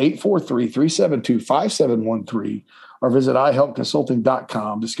business. 843-372-5713 or visit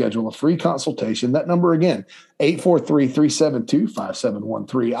ihelpconsulting.com to schedule a free consultation. That number again,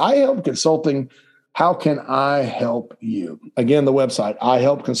 843-372-5713. I Help Consulting. How can I help you? Again, the website,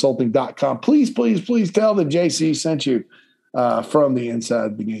 ihelpconsulting.com. Please, please, please tell them JC sent you from the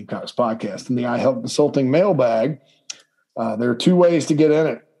Inside the Gamecocks podcast. In the I Help Consulting mailbag, there are 2 ways to get in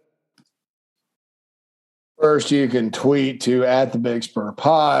it. First, you can tweet to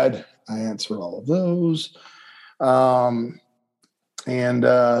 @TheBigSpurPod. I answer all of those. And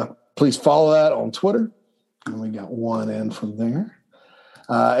please follow that on Twitter. And we got one in from there.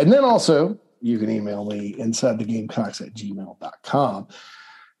 And then also, you can email me insidethegamecocks@gmail.com.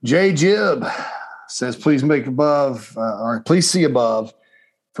 Jay Jibb says, please please see above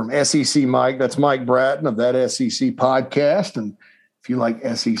from SEC Mike. That's Mike Bratton of that SEC podcast. And if you like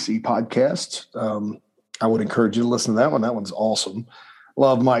SEC podcasts, I would encourage you to listen to that one. That one's awesome.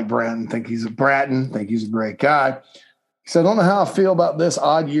 Love Mike Bratton. Think he's a great guy. He said, I don't know how I feel about this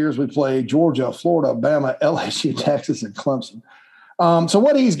odd years we played: Georgia, Florida, Alabama, LSU, Texas, and Clemson. So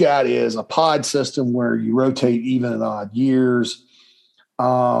what he's got is a pod system where you rotate even and odd years.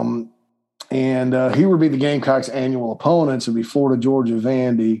 And he would be the Gamecocks' annual opponents. It would be Florida, Georgia,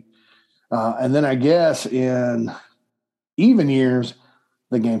 Vandy. And then I guess in even years,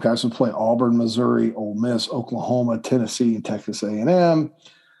 the Gamecocks would play Auburn, Missouri, Ole Miss, Oklahoma, Tennessee, and Texas A&M.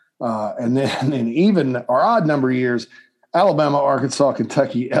 And then in even or odd number of years, Alabama, Arkansas,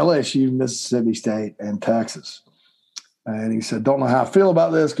 Kentucky, LSU, Mississippi State, and Texas. And he said, don't know how I feel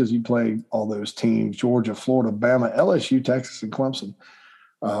about this because you played all those teams: Georgia, Florida, Bama, LSU, Texas, and Clemson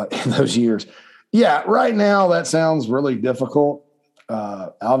in those years. Yeah, right now that sounds really difficult.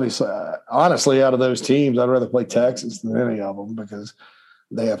 Obviously, honestly, out of those teams, I'd rather play Texas than any of them because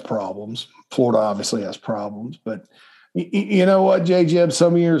they have problems. Florida obviously has problems. But you know what, J. Jeb,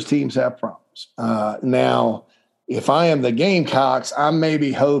 some years teams have problems. Now, if I am the Gamecocks, I'm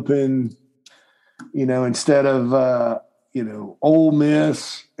maybe hoping, instead of, Ole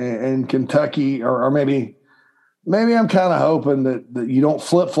Miss and Kentucky, or maybe maybe I'm kind of hoping that you don't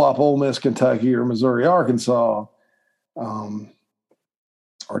flip flop Ole Miss, Kentucky, or Missouri, Arkansas, or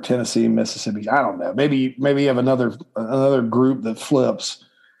Tennessee, Mississippi. I don't know. Maybe you have another group that flips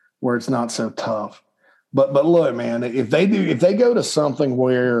where it's not so tough. But look, man, if they go to something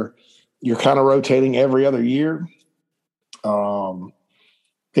where you're kind of rotating every other year,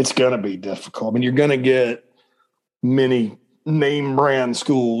 it's going to be difficult. I mean, you're going to get many name brand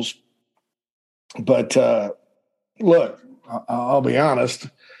schools, but look, I'll be honest.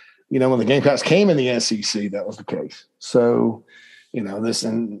 When the Gamecocks came in the SEC, that was the case. So,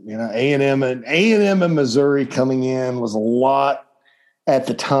 A&M and Missouri coming in was a lot at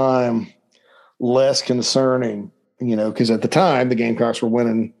the time less concerning, because at the time the Gamecocks were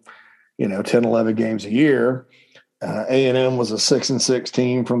winning, 10, 11 games a year. A&M was a 6-6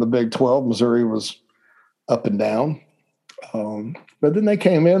 team from the Big 12. Missouri was up and down. But then they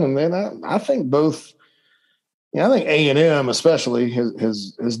came in, and then I think both. I think A&M especially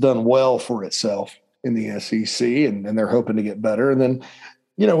has done well for itself in the SEC, and they're hoping to get better. And then,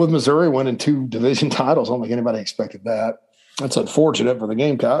 with Missouri winning 2 division titles, I don't think anybody expected that. That's unfortunate for the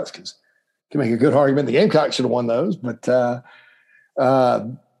Gamecocks because you can make a good argument the Gamecocks should have won those. But,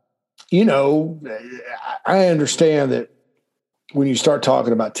 I understand that when you start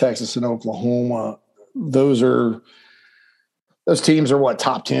talking about Texas and Oklahoma, those teams are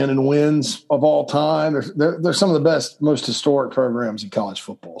top 10 in wins of all time. They're some of the best, most historic programs in college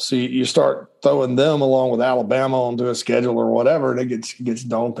football. So you start throwing them along with Alabama onto a schedule or whatever, and it gets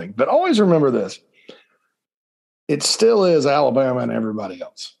daunting. But always remember this. It still is Alabama and everybody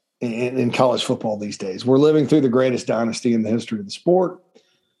else in college football these days. We're living through the greatest dynasty in the history of the sport.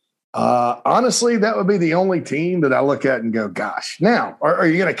 Honestly, that would be the only team that I look at and go, gosh. Now, are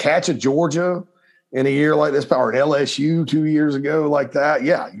you going to catch a Georgia in a year like this, or an LSU 2 years ago like that?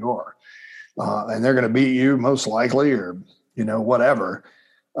 Yeah, you are. And they're going to beat you most likely, or, whatever.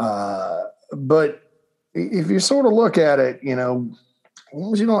 But if you sort of look at it,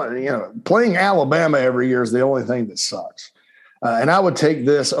 playing Alabama every year is the only thing that sucks. And I would take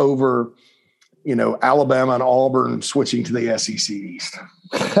this over, Alabama and Auburn switching to the SEC East,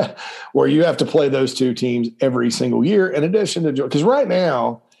 where you have to play those 2 teams every single year in addition to – because right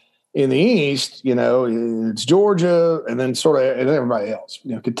now in the East, it's Georgia and then and everybody else.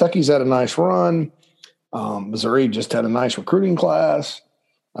 Kentucky's had a nice run. Missouri just had a nice recruiting class.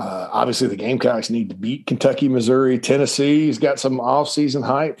 Obviously, the Gamecocks need to beat Kentucky, Missouri. Tennessee's got some off-season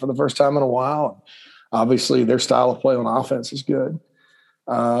hype for the first time in a while. Obviously, their style of play on offense is good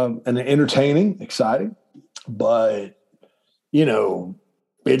and entertaining, exciting. But,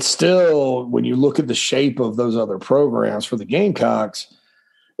 it's still, when you look at the shape of those other programs for the Gamecocks,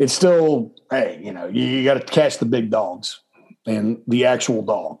 it's still, hey, you got to catch the big dogs and the actual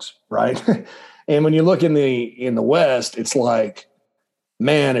dogs, right? And when you look in the West, it's like,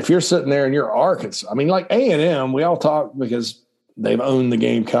 man, if you're sitting there and you're Arkansas, I mean, like A&M, we all talk because they've owned the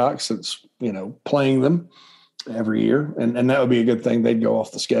Gamecocks since, playing them every year. And that would be a good thing. They'd go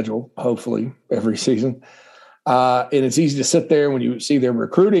off the schedule, hopefully, every season. And it's easy to sit there when you see their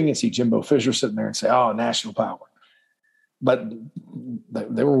recruiting and see Jimbo Fisher sitting there and say, oh, national power. But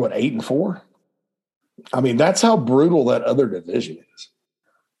they were, 8-4? I mean, that's how brutal that other division is.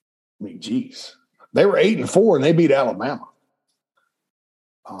 I mean, geez. They were 8-4 and they beat Alabama.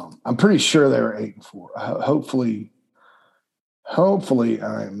 I'm pretty sure they were 8-4. Hopefully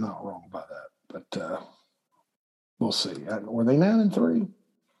I am not wrong about that. But we'll see. Were they 9-3?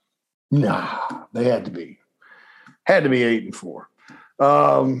 Nah, they had to be. 8-4.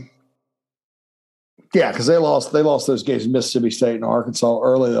 Yeah, because they lost those games to Mississippi State and Arkansas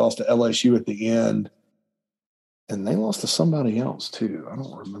early. They lost to LSU at the end. And they lost to somebody else too. I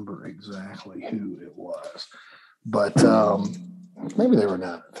don't remember exactly who it was. But maybe they were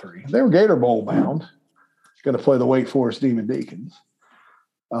 9-3. They were Gator Bowl bound. Going to play the Wake Forest Demon Deacons.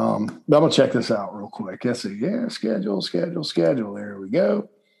 But I'm going to check this out real quick. Let's see. Yeah, schedule. There we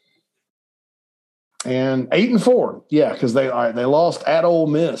go. And 8-4. Yeah, because they lost at Ole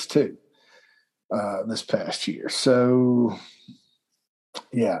Miss too this past year. So,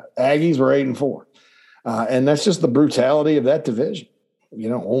 yeah, Aggies were 8-4. And that's just the brutality of that division.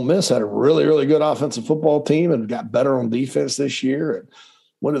 Ole Miss had a really, really good offensive football team and got better on defense this year and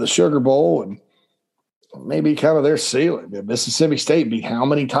went to the Sugar Bowl and maybe kind of their ceiling. Mississippi State beat how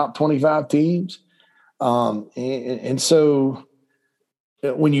many top 25 teams? And so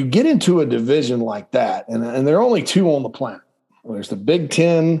when you get into a division like that, and there are only 2 on the planet, there's the Big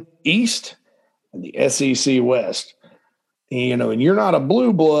Ten East and the SEC West. And you're not a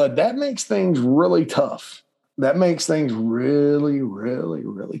blue blood, that makes things really tough. That makes things really, really,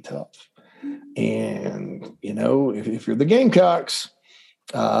 really tough. And, if you're the Gamecocks,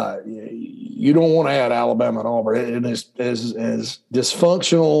 you don't want to add Alabama and Auburn. And as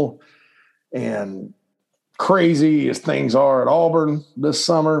dysfunctional and crazy as things are at Auburn this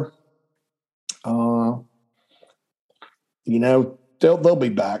summer, they'll be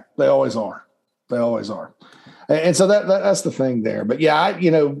back. They always are. And so that's the thing there. But yeah,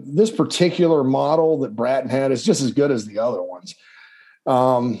 this particular model that Bratton had is just as good as the other ones.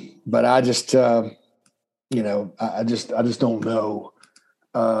 But I just, I just don't know.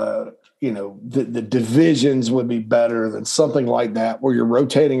 The divisions would be better than something like that where you're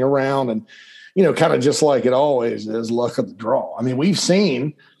rotating around and, kind of just like it always is, luck of the draw. I mean, we've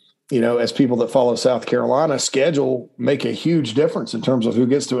seen, as people that follow South Carolina, schedule make a huge difference in terms of who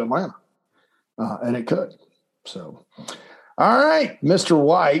gets to Atlanta. And it could. So, all right. Mr.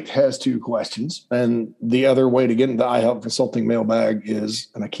 White has 2 questions. And the other way to get into the iHelp Consulting mailbag is,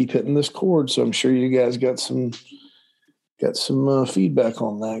 and I keep hitting this cord, so I'm sure you guys got some feedback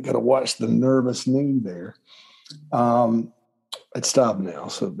on that. Got to watch the nervous knee there. It stopped now,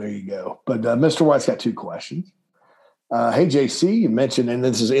 so there you go. But Mr. White's got 2 questions. Hey, JC, you mentioned, and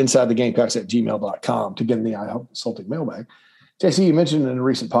this is insidethegamecocks@gmail.com to get in the iHelp Consulting mailbag. JC, you mentioned in a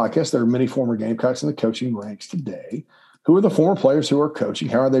recent podcast there are many former Gamecocks in the coaching ranks today. Who are the former players who are coaching?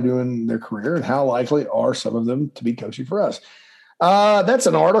 How are they doing their career? And how likely are some of them to be coaching for us? That's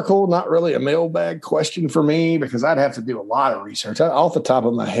an article, not really a mailbag question for me because I'd have to do a lot of research. Off the top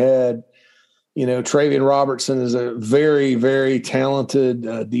of my head, Travian Robertson is a very, very talented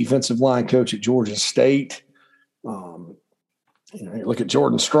defensive line coach at Georgia State. You look at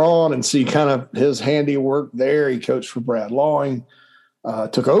Jordan Strawn and see kind of his handiwork there. He coached for Brad Lawing,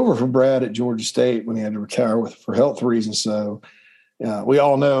 took over for Brad at Georgia State when he had to retire for health reasons. So we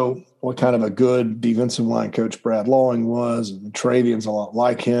all know what kind of a good defensive line coach Brad Lawing was. And Travian's a lot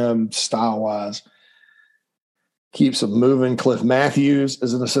like him style-wise. Keeps them moving. Cliff Matthews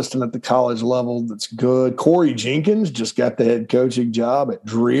is an assistant at the college level that's good. Corey Jenkins just got the head coaching job at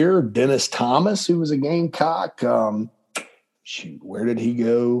Dreer. Dennis Thomas, who was a Gamecock. Where did he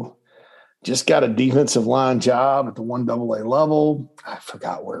go? Just got a defensive line job at the 1AA level. I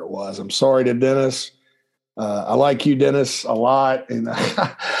forgot where it was. I'm sorry to Dennis. I like you, Dennis, a lot. And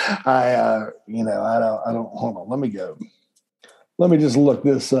I don't, hold on. Let me go. Let me just look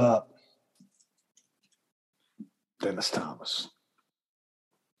this up. Dennis Thomas.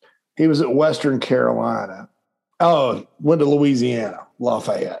 He was at Western Carolina. Oh, went to Louisiana,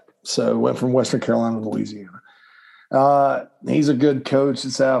 Lafayette. So went from Western Carolina to Louisiana. He's a good coach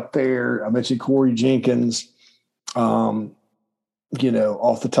that's out there. I mentioned Corey Jenkins. Off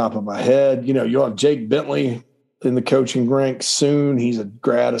the top of my head, you'll have Jake Bentley in the coaching ranks soon. He's a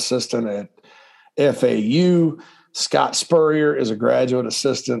grad assistant at FAU. Scott Spurrier is a graduate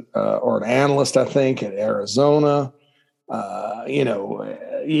assistant or an analyst, I think, at Arizona. You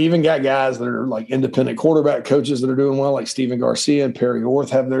even got guys that are like independent quarterback coaches that are doing well, like Stephen Garcia and Perry Orth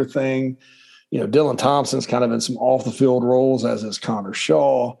have their thing. Dylan Thompson's kind of in some off-the-field roles, as is Connor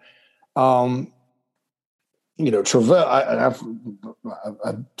Shaw. Travell,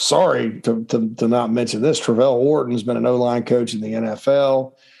 I'm sorry to not mention this. Travell Wharton's been an O-line coach in the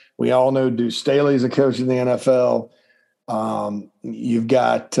NFL. We all know Deuce Staley's a coach in the NFL. You've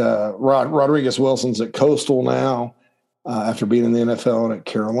got Rodriguez Wilson's at Coastal now after being in the NFL and at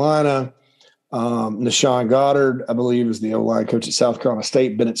Carolina. Nashawn Goddard, I believe, is the O-line coach at South Carolina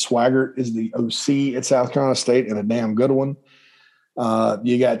State. Bennett Swaggart is the OC at South Carolina State, and a damn good one.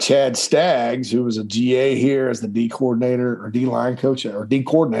 You got Chad Staggs, who was a GA here as the D coordinator or D-line coach or D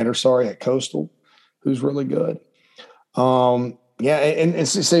coordinator, at Coastal, who's really good. So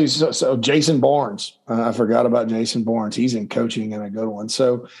Jason Barnes. I forgot about Jason Barnes. He's in coaching and a good one.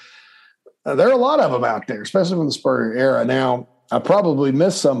 So there are a lot of them out there, especially from the Spurrier era. Now, I probably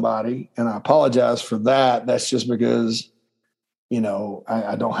missed somebody, and I apologize for that. That's just because,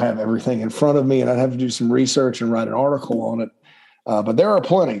 I don't have everything in front of me, and I'd have to do some research and write an article on it. But there are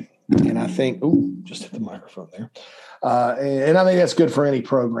plenty, and I think just hit the microphone there. And I think that's good for any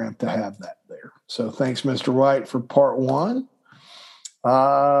program to have that there. So thanks, Mr. White, for part 1.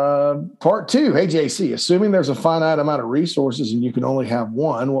 Part 2, hey, JC, assuming there's a finite amount of resources and you can only have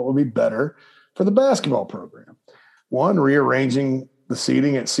one, what would be better for the basketball program? 1, rearranging the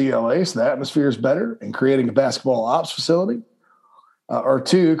seating at CLA so the atmosphere is better and creating a basketball ops facility. Or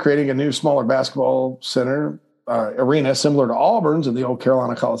 2, creating a new, smaller basketball center arena similar to Auburn's in the old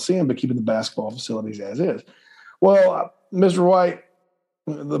Carolina Coliseum, but keeping the basketball facilities as is. Well, Mr. White,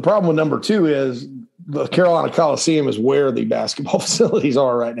 the problem with number 2 is the Carolina Coliseum is where the basketball facilities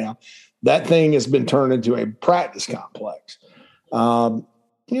are right now. That thing has been turned into a practice complex.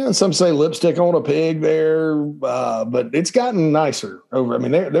 Some say lipstick on a pig there, but it's gotten nicer over. I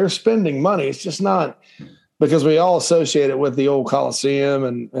mean, they're spending money. It's just not because we all associate it with the old Coliseum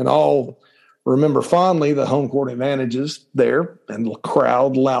and all remember fondly the home court advantages there and the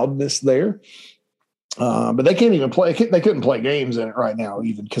crowd loudness there. But they can't even play. They couldn't play games in it right now,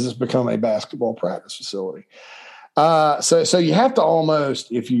 even because it's become a basketball practice facility. So you have to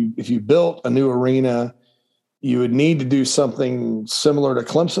almost, if you built a new arena, you would need to do something similar to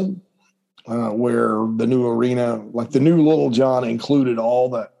Clemson, where the new arena, like the new Little John, included all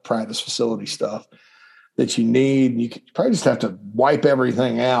that practice facility stuff that you need. You could probably just have to wipe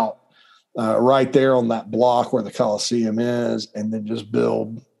everything out right there on that block where the Coliseum is, and then just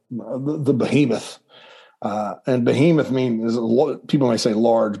build the behemoth. And behemoth means people may say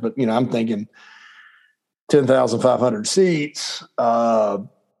large, but I'm thinking 10,500 seats,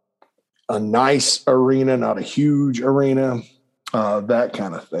 a nice arena, not a huge arena, that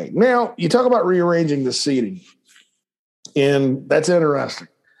kind of thing. Now, you talk about rearranging the seating, and that's interesting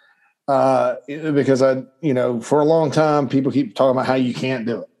because for a long time, people keep talking about how you can't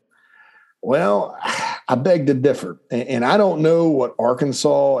do it. Well, I beg to differ, and I don't know what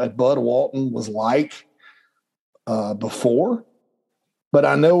Arkansas at Bud Walton was like before, but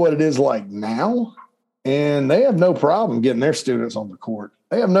I know what it is like now, and they have no problem getting their students on the court.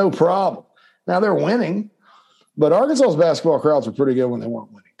 They have no problem. Now they're winning, but Arkansas's basketball crowds were pretty good when they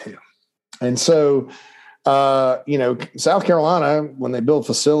weren't winning too. And so, South Carolina, when they build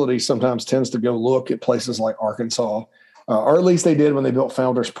facilities, sometimes tends to go look at places like Arkansas, or at least they did when they built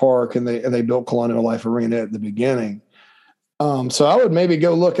Founders Park and they built Colonial Life Arena at the beginning. So I would maybe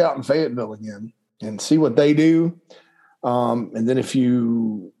go look out in Fayetteville again and see what they do. And then if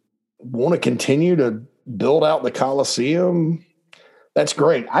you want to continue to build out the Coliseum, that's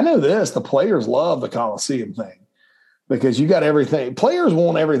great. I know this, the players love the Coliseum thing because you got everything. Players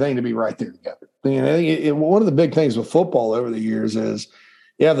want everything to be right there together. One of the big things with football over the years is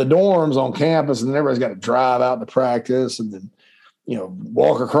you have the dorms on campus and then everybody's got to drive out to practice and then,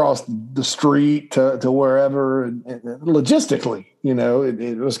 walk across the street to wherever. And logistically,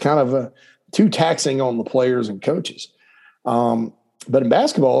 it was kind of too taxing on the players and coaches. But in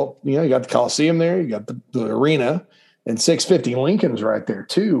basketball, you got the Coliseum there, you got the arena, and 650 Lincoln's right there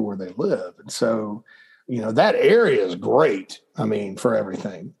too, where they live. And so, that area is great. I mean, for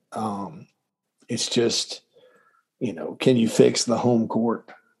everything. It's just, can you fix the home court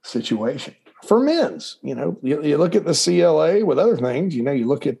situation for men's? You look at the CLA with other things. You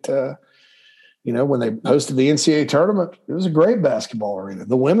look at, when they hosted the NCAA tournament, it was a great basketball arena.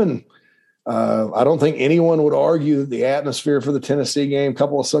 The women. I don't think anyone would argue that the atmosphere for the Tennessee game a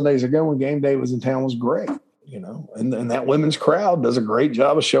couple of Sundays ago when game day was in town was great, and that women's crowd does a great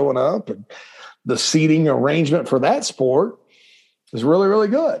job of showing up, and the seating arrangement for that sport is really, really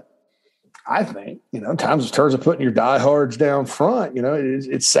good. I think, times in terms of putting your diehards down front,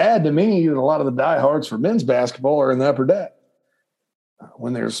 it's sad to me that a lot of the diehards for men's basketball are in the upper deck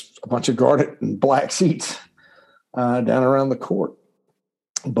when there's a bunch of garnet and black seats down around the court.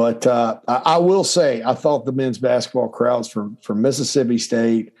 But I will say, I thought the men's basketball crowds for Mississippi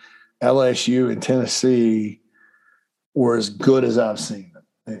State, LSU, and Tennessee were as good as I've seen them.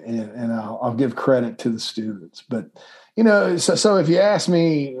 And I'll give credit to the students. But, so if you ask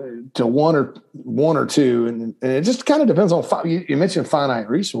me to one or two, and it just kind of depends on, you mentioned finite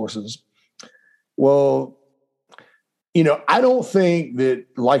resources. Well, I don't think that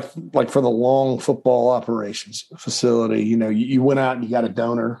like for the Long football operations facility, you went out and you got a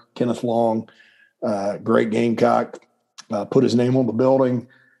donor, Kenneth Long, great Gamecock, put his name on the building,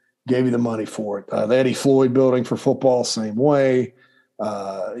 gave you the money for it. The Eddie Floyd building for football, same way.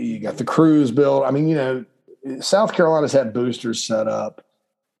 You got the Cruz build. I mean, South Carolina's had boosters set up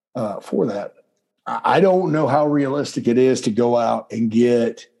for that. I don't know how realistic it is to go out and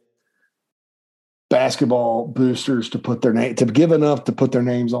get basketball boosters to put their name, to give enough to put their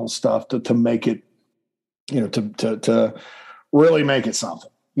names on stuff to make it, to really make it something.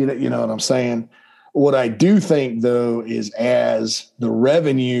 You know what I'm saying? What I do think though is as the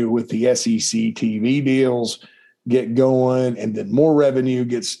revenue with the SEC TV deals get going and then more revenue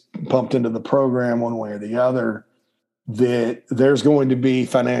gets pumped into the program one way or the other, that there's going to be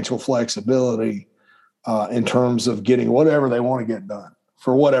financial flexibility in terms of getting whatever they want to get done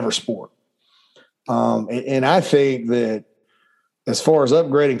for whatever sport. And I think that as far as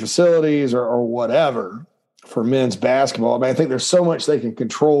upgrading facilities or whatever for men's basketball, I mean, I think there's so much they can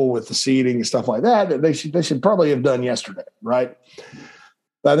control with the seating and stuff like that they should probably have done yesterday, right?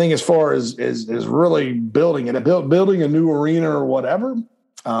 But I think as far as really building a new arena or whatever,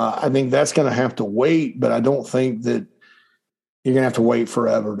 I think that's going to have to wait. But I don't think that you're going to have to wait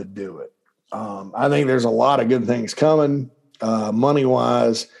forever to do it. I think there's a lot of good things coming,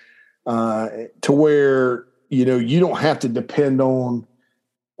 money-wise, to where, you don't have to depend on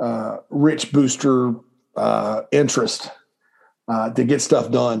rich booster interest to get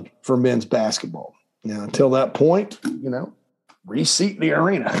stuff done for men's basketball. Until that point, reseat the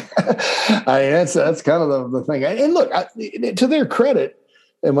arena. That's kind of the thing. And look, to their credit,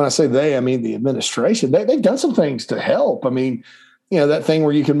 and when I say they, I mean the administration, they've done some things to help. I mean, that thing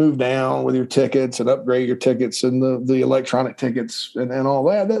where you can move down with your tickets and upgrade your tickets and the electronic tickets and all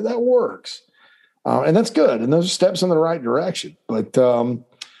that works. And that's good. And those are steps in the right direction. But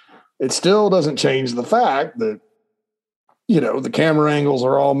it still doesn't change the fact that, the camera angles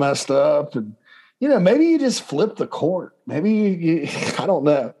are all messed up. And, maybe you just flip the court. Maybe I don't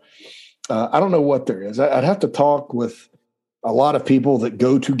know. I don't know what there is. I'd have to talk with a lot of people that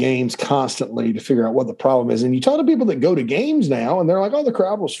go to games constantly to figure out what the problem is. And you talk to people that go to games now and they're like, oh, the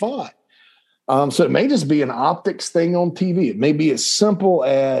crowd was fine. So it may just be an optics thing on TV. It may be as simple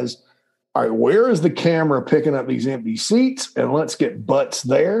as, all right, where is the camera picking up these empty seats? And let's get butts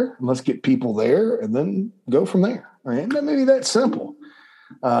there. And let's get people there and then go from there. Right? Maybe that's simple.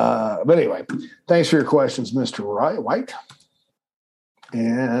 But anyway, thanks for your questions, Mr. White.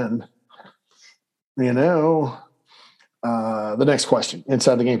 And, the next question,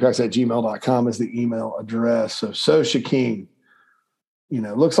 insidethegamecocks@gmail.com is the email address. So Shaquem,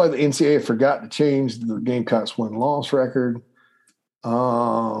 looks like the NCAA forgot to change the Gamecocks win-loss record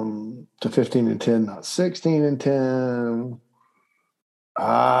to 15-10, not 16-10.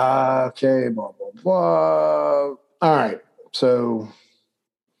 Okay, blah, blah, blah. All right. So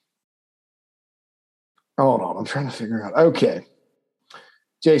hold on. I'm trying to figure out. Okay.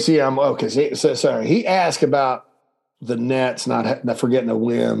 JC, I'm okay. So sorry. He asked about the Nets not forgetting a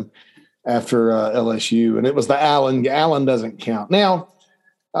win after LSU, and it was the Allen. Allen doesn't count. Now,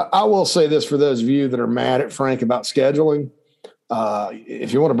 I will say this for those of you that are mad at Frank about scheduling.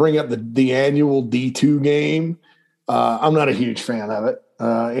 If you want to bring up the annual D2 game, I'm not a huge fan of it.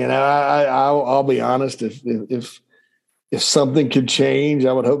 I'll be honest. If something could change,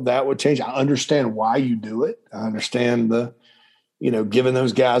 I would hope that would change. I understand why you do it. I understand giving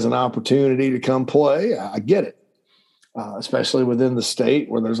those guys an opportunity to come play. I get it. Especially within the state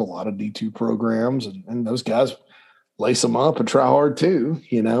where there's a lot of D2 programs and those guys lace them up and try hard too,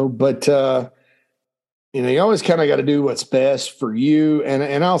 but you always kind of got to do what's best for you.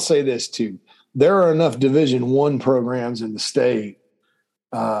 And I'll say this too. There are enough Division I programs in the state,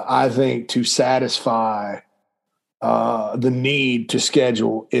 I think, to satisfy the need to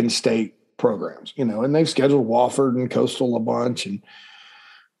schedule in-state programs, and they've scheduled Wofford and Coastal a bunch, and I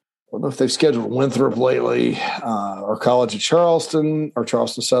don't know if they've scheduled Winthrop lately, or College of Charleston or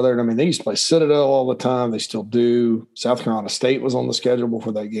Charleston Southern. I mean, they used to play Citadel all the time. They still do. South Carolina State was on the schedule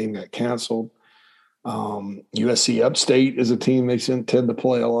before that game got canceled. USC Upstate is a team they tend to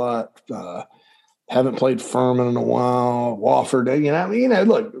play a lot. Haven't played Furman in a while. Wofford,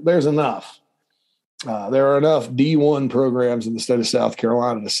 look, there's enough. There are enough D1 programs in the state of South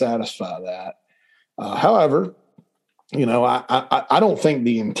Carolina to satisfy that. However, I don't think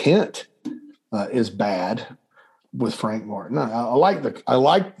the intent is bad with Frank Martin. I like the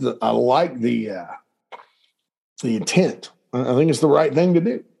intent. I think it's the right thing to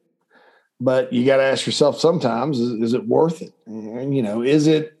do. But you got to ask yourself sometimes: is it worth it? And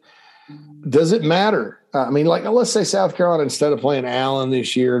does it matter? I mean, like let's say South Carolina, instead of playing Allen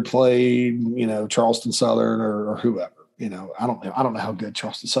this year, played Charleston Southern or whoever. I don't know how good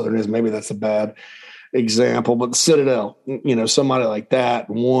Charleston Southern is. Maybe that's a bad example, but the Citadel, somebody like that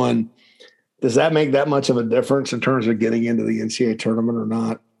won. Does that make that much of a difference in terms of getting into the NCAA tournament or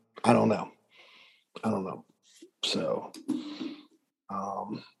not? I don't know. So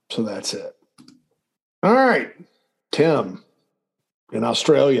that's it. All right. Tim in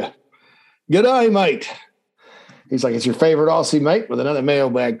Australia. Good day, mate. He's like, it's your favorite Aussie, mate, with another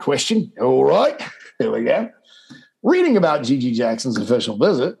mailbag question. All right. Here we go. Reading about Gigi Jackson's official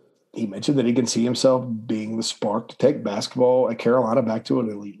visit, he mentioned that he can see himself being the spark to take basketball at Carolina back to an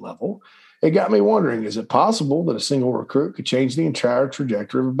elite level. It got me wondering, is it possible that a single recruit could change the entire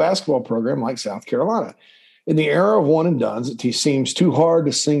trajectory of a basketball program like South Carolina? In the era of one and dones, it seems too hard for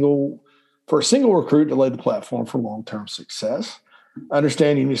a single recruit to lay the platform for long-term success. I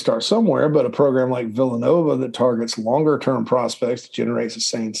understand you need to start somewhere, but a program like Villanova that targets longer-term prospects to generate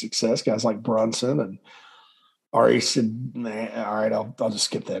sustained success, guys like Brunson and Ari said, all right, I'll just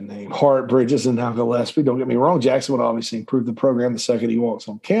skip that name. Hart, Bridges, and now Gillespie. Don't get me wrong. Jackson would obviously improve the program the second he walks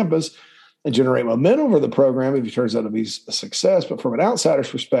on campus and generate momentum for the program if he turns out to be a success. But from an outsider's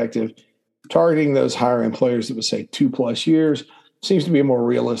perspective, targeting those higher end players that would say 2+ years seems to be a more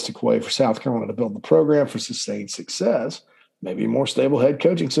realistic way for South Carolina to build the program for sustained success. Maybe a more stable head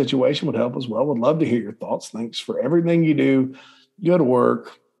coaching situation would help as well. Would love to hear your thoughts. Thanks for everything you do. Good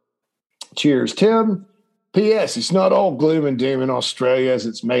work. Cheers, Tim. P.S. It's not all gloom and doom in Australia as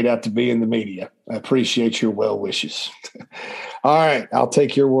it's made out to be in the media. I appreciate your well wishes. All right. I'll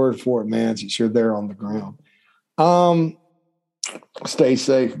take your word for it, man, since you're there on the ground. Stay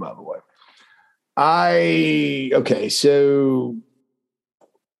safe, by the way. So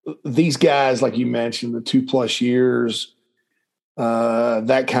these guys, like you mentioned, the 2+ years,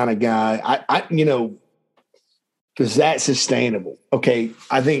 that kind of guy, is that sustainable? Okay.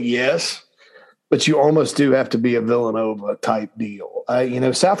 I think yes. But you almost do have to be a Villanova type deal.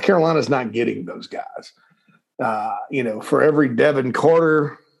 South Carolina's not getting those guys. For every Devin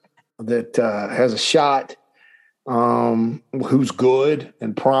Carter that has a shot, who's good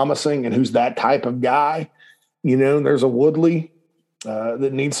and promising and who's that type of guy, there's a Woodley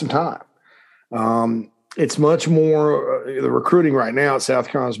that needs some time. It's much more the recruiting right now at South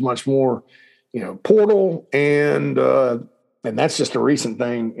Carolina is much more, portal and that's just a recent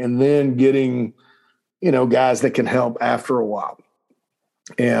thing. And then getting, guys that can help after a while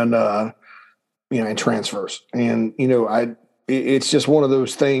and, and transfers. And, it's just one of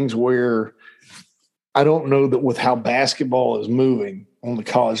those things where I don't know that with how basketball is moving on the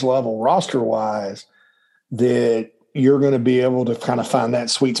college level roster wise, that you're going to be able to kind of find that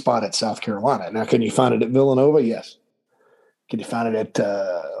sweet spot at South Carolina. Now, can you find it at Villanova? Yes. Can you find it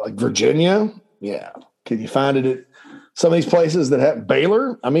at like Virginia? Yeah. Can you find it at some of these places that have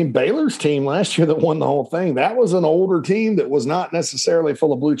Baylor? I mean, Baylor's team last year that won the whole thing, that was an older team that was not necessarily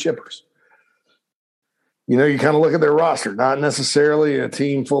full of blue chippers. You kind of look at their roster, not necessarily a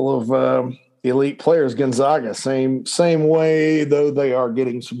team full of elite players. Gonzaga, same way, though they are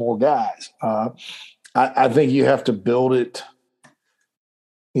getting some more guys. I think you have to build it,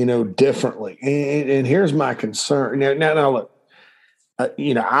 differently. And here's my concern. Now look,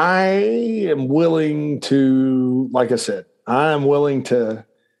 I am willing to, like I said, I am willing to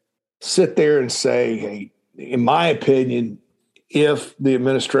sit there and say, hey, in my opinion, if the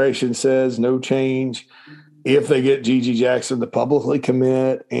administration says no change, if they get Gigi Jackson to publicly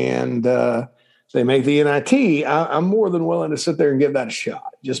commit and they make the NIT, I'm more than willing to sit there and give that a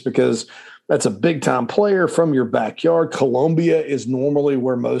shot just because that's a big-time player from your backyard. Columbia is normally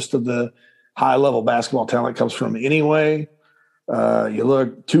where most of the high-level basketball talent comes from anyway. You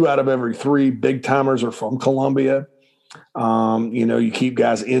look, 2 out of every 3 big-timers are from Columbia. You keep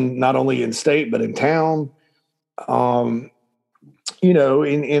guys in not only in state but in town. And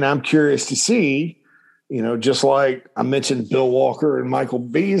I'm curious to see, just like I mentioned Bill Walker and Michael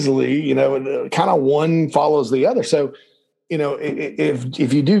Beasley, kind of one follows the other. So,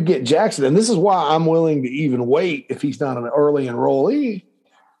 if you do get Jackson, and this is why I'm willing to even wait if he's not an early enrollee,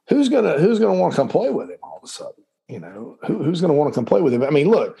 who's gonna want to come play with him all of a sudden? Who's going to want to come play with him? I mean,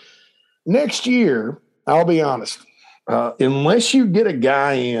 look, next year, I'll be honest, unless you get a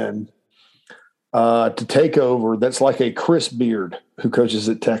guy in to take over that's like a Chris Beard, who coaches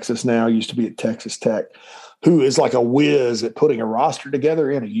at Texas now, used to be at Texas Tech, who is like a whiz at putting a roster together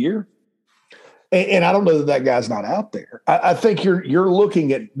in a year. And I don't know that guy's not out there. I think you're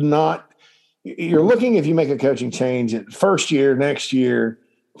looking at if you make a coaching change at first year, next year,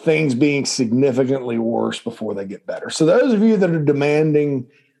 things being significantly worse before they get better. So those of you that are demanding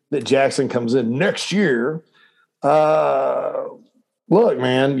that Jackson comes in next year, look,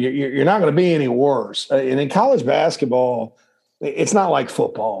 man, you're not going to be any worse. And in college basketball, it's not like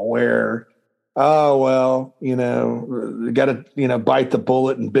football where, you got to, bite the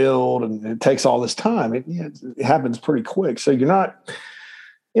bullet and build, and it takes all this time. It happens pretty quick. So you're not,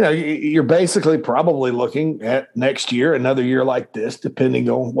 you're basically probably looking at next year, another year like this, depending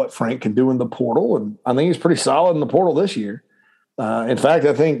on what Frank can do in the portal. And I think he's pretty solid in the portal this year. In fact,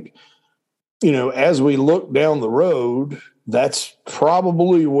 I think, as we look down the road, that's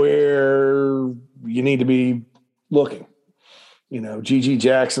probably where you need to be looking, Gigi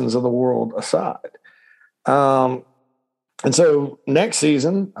Jacksons of the world aside. And so next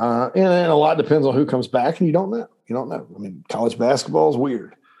season, and a lot depends on who comes back, and you don't know. I mean, college basketball is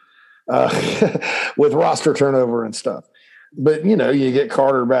weird with roster turnover and stuff. But, you get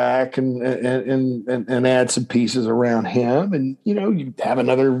Carter back and add some pieces around him, and, you have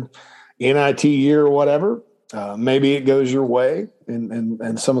another NIT year or whatever. Maybe it goes your way,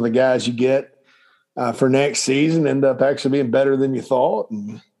 and some of the guys you get for next season end up actually being better than you thought,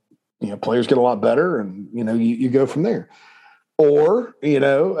 and players get a lot better, and you go from there. Or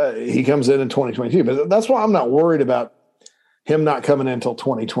he comes in 2022, but that's why I'm not worried about him not coming in until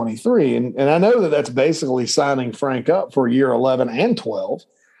 2023. And I know that that's basically signing Frank up for year 11 and 12.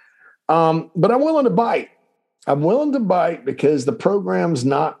 But I'm willing to bite. I'm willing to bite because the program's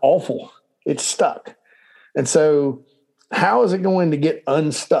not awful. It's stuck. And so how is it going to get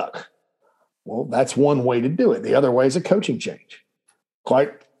unstuck? Well, that's one way to do it. The other way is a coaching change.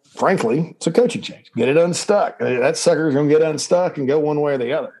 Quite frankly, it's a coaching change. Get it unstuck. That sucker's going to get unstuck and go one way or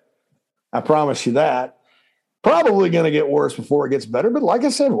the other. I promise you that. Probably going to get worse before it gets better. But like I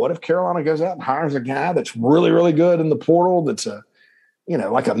said, what if Carolina goes out and hires a guy that's really, really good in the portal, that's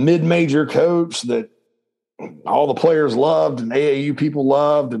like a mid-major coach that all the players loved and AAU people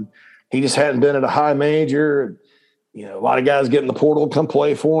loved, and he just hadn't been at a high major. And, a lot of guys get in the portal, come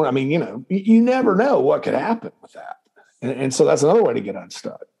play for him. I mean, you never know what could happen with that. And so that's another way to get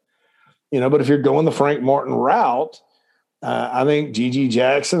unstuck. But if you're going the Frank Martin route, I think G.G.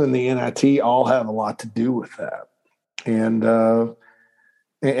 Jackson and the NIT all have a lot to do with that. And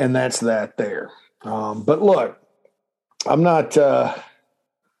that's that there. But look, I'm not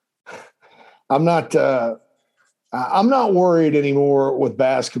worried anymore with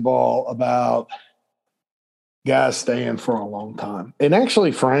basketball about guys staying for a long time. And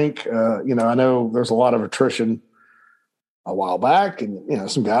actually, Frank, I know there's a lot of attrition a while back, and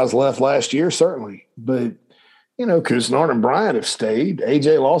some guys left last year, certainly. But Couisnard and Bryant have stayed.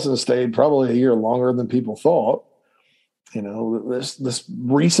 AJ Lawson stayed probably a year longer than people thought. This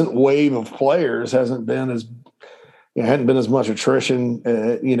recent wave of players hadn't been as much attrition,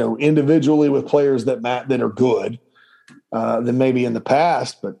 individually with players that are good than maybe in the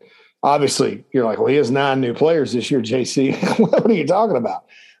past. But obviously, you're like, well, he has 9 new players this year, JC. What are you talking about?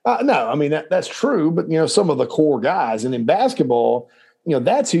 No, I mean that's true. But some of the core guys, and in basketball,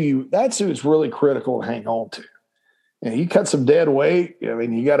 that's who it's really critical to hang on to. And you cut some dead weight. I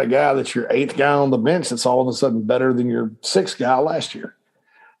mean, you got a guy that's your 8th guy on the bench that's all of a sudden better than your 6th guy last year,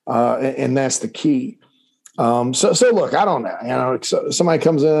 and that's the key. So look, I don't know. Somebody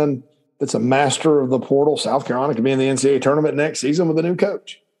comes in that's a master of the portal. South Carolina could be in the NCAA tournament next season with a new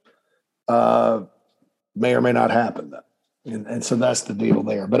coach. May or may not happen, though. And so that's the deal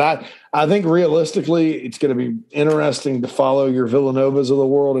there. But I think realistically, it's going to be interesting to follow your Villanovas of the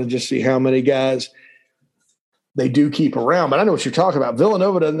world and just see how many guys they do keep around. But I know what you're talking about.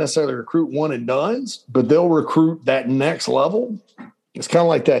 Villanova doesn't necessarily recruit one and dones, but they'll recruit that next level. It's kind of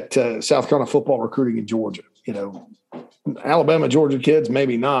like that South Carolina football recruiting in Georgia. Alabama, Georgia kids,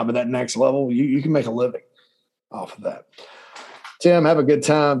 maybe not, but that next level, you can make a living off of that. Tim, have a good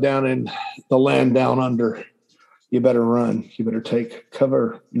time down in the land down under. You better run. You better take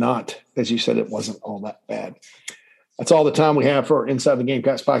cover. Not, as you said, it wasn't all that bad. That's all the time we have for our Inside the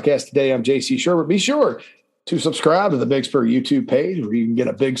Gamecocks podcast today. I'm JC Sherbert. Be sure to subscribe to the Big Spur YouTube page where you can get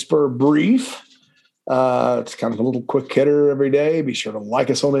a Big Spur brief. It's kind of a little quick hitter every day. Be sure to like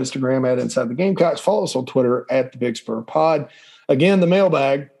us on Instagram at Inside the Gamecocks. Follow us on Twitter at the Big Spur Pod. Again, the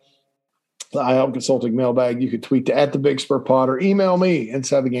mailbag, the iHelp Consulting mailbag, you can tweet to at the Big Spur Pod or email me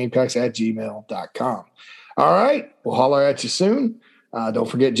insidethegamecocks@gmail.com. All right. We'll holler at you soon. Don't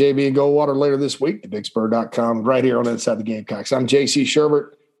forget JB and Goldwater later this week, thebigspur.com, right here on Inside the Gamecocks. I'm JC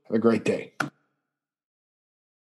Sherbert. Have a great day.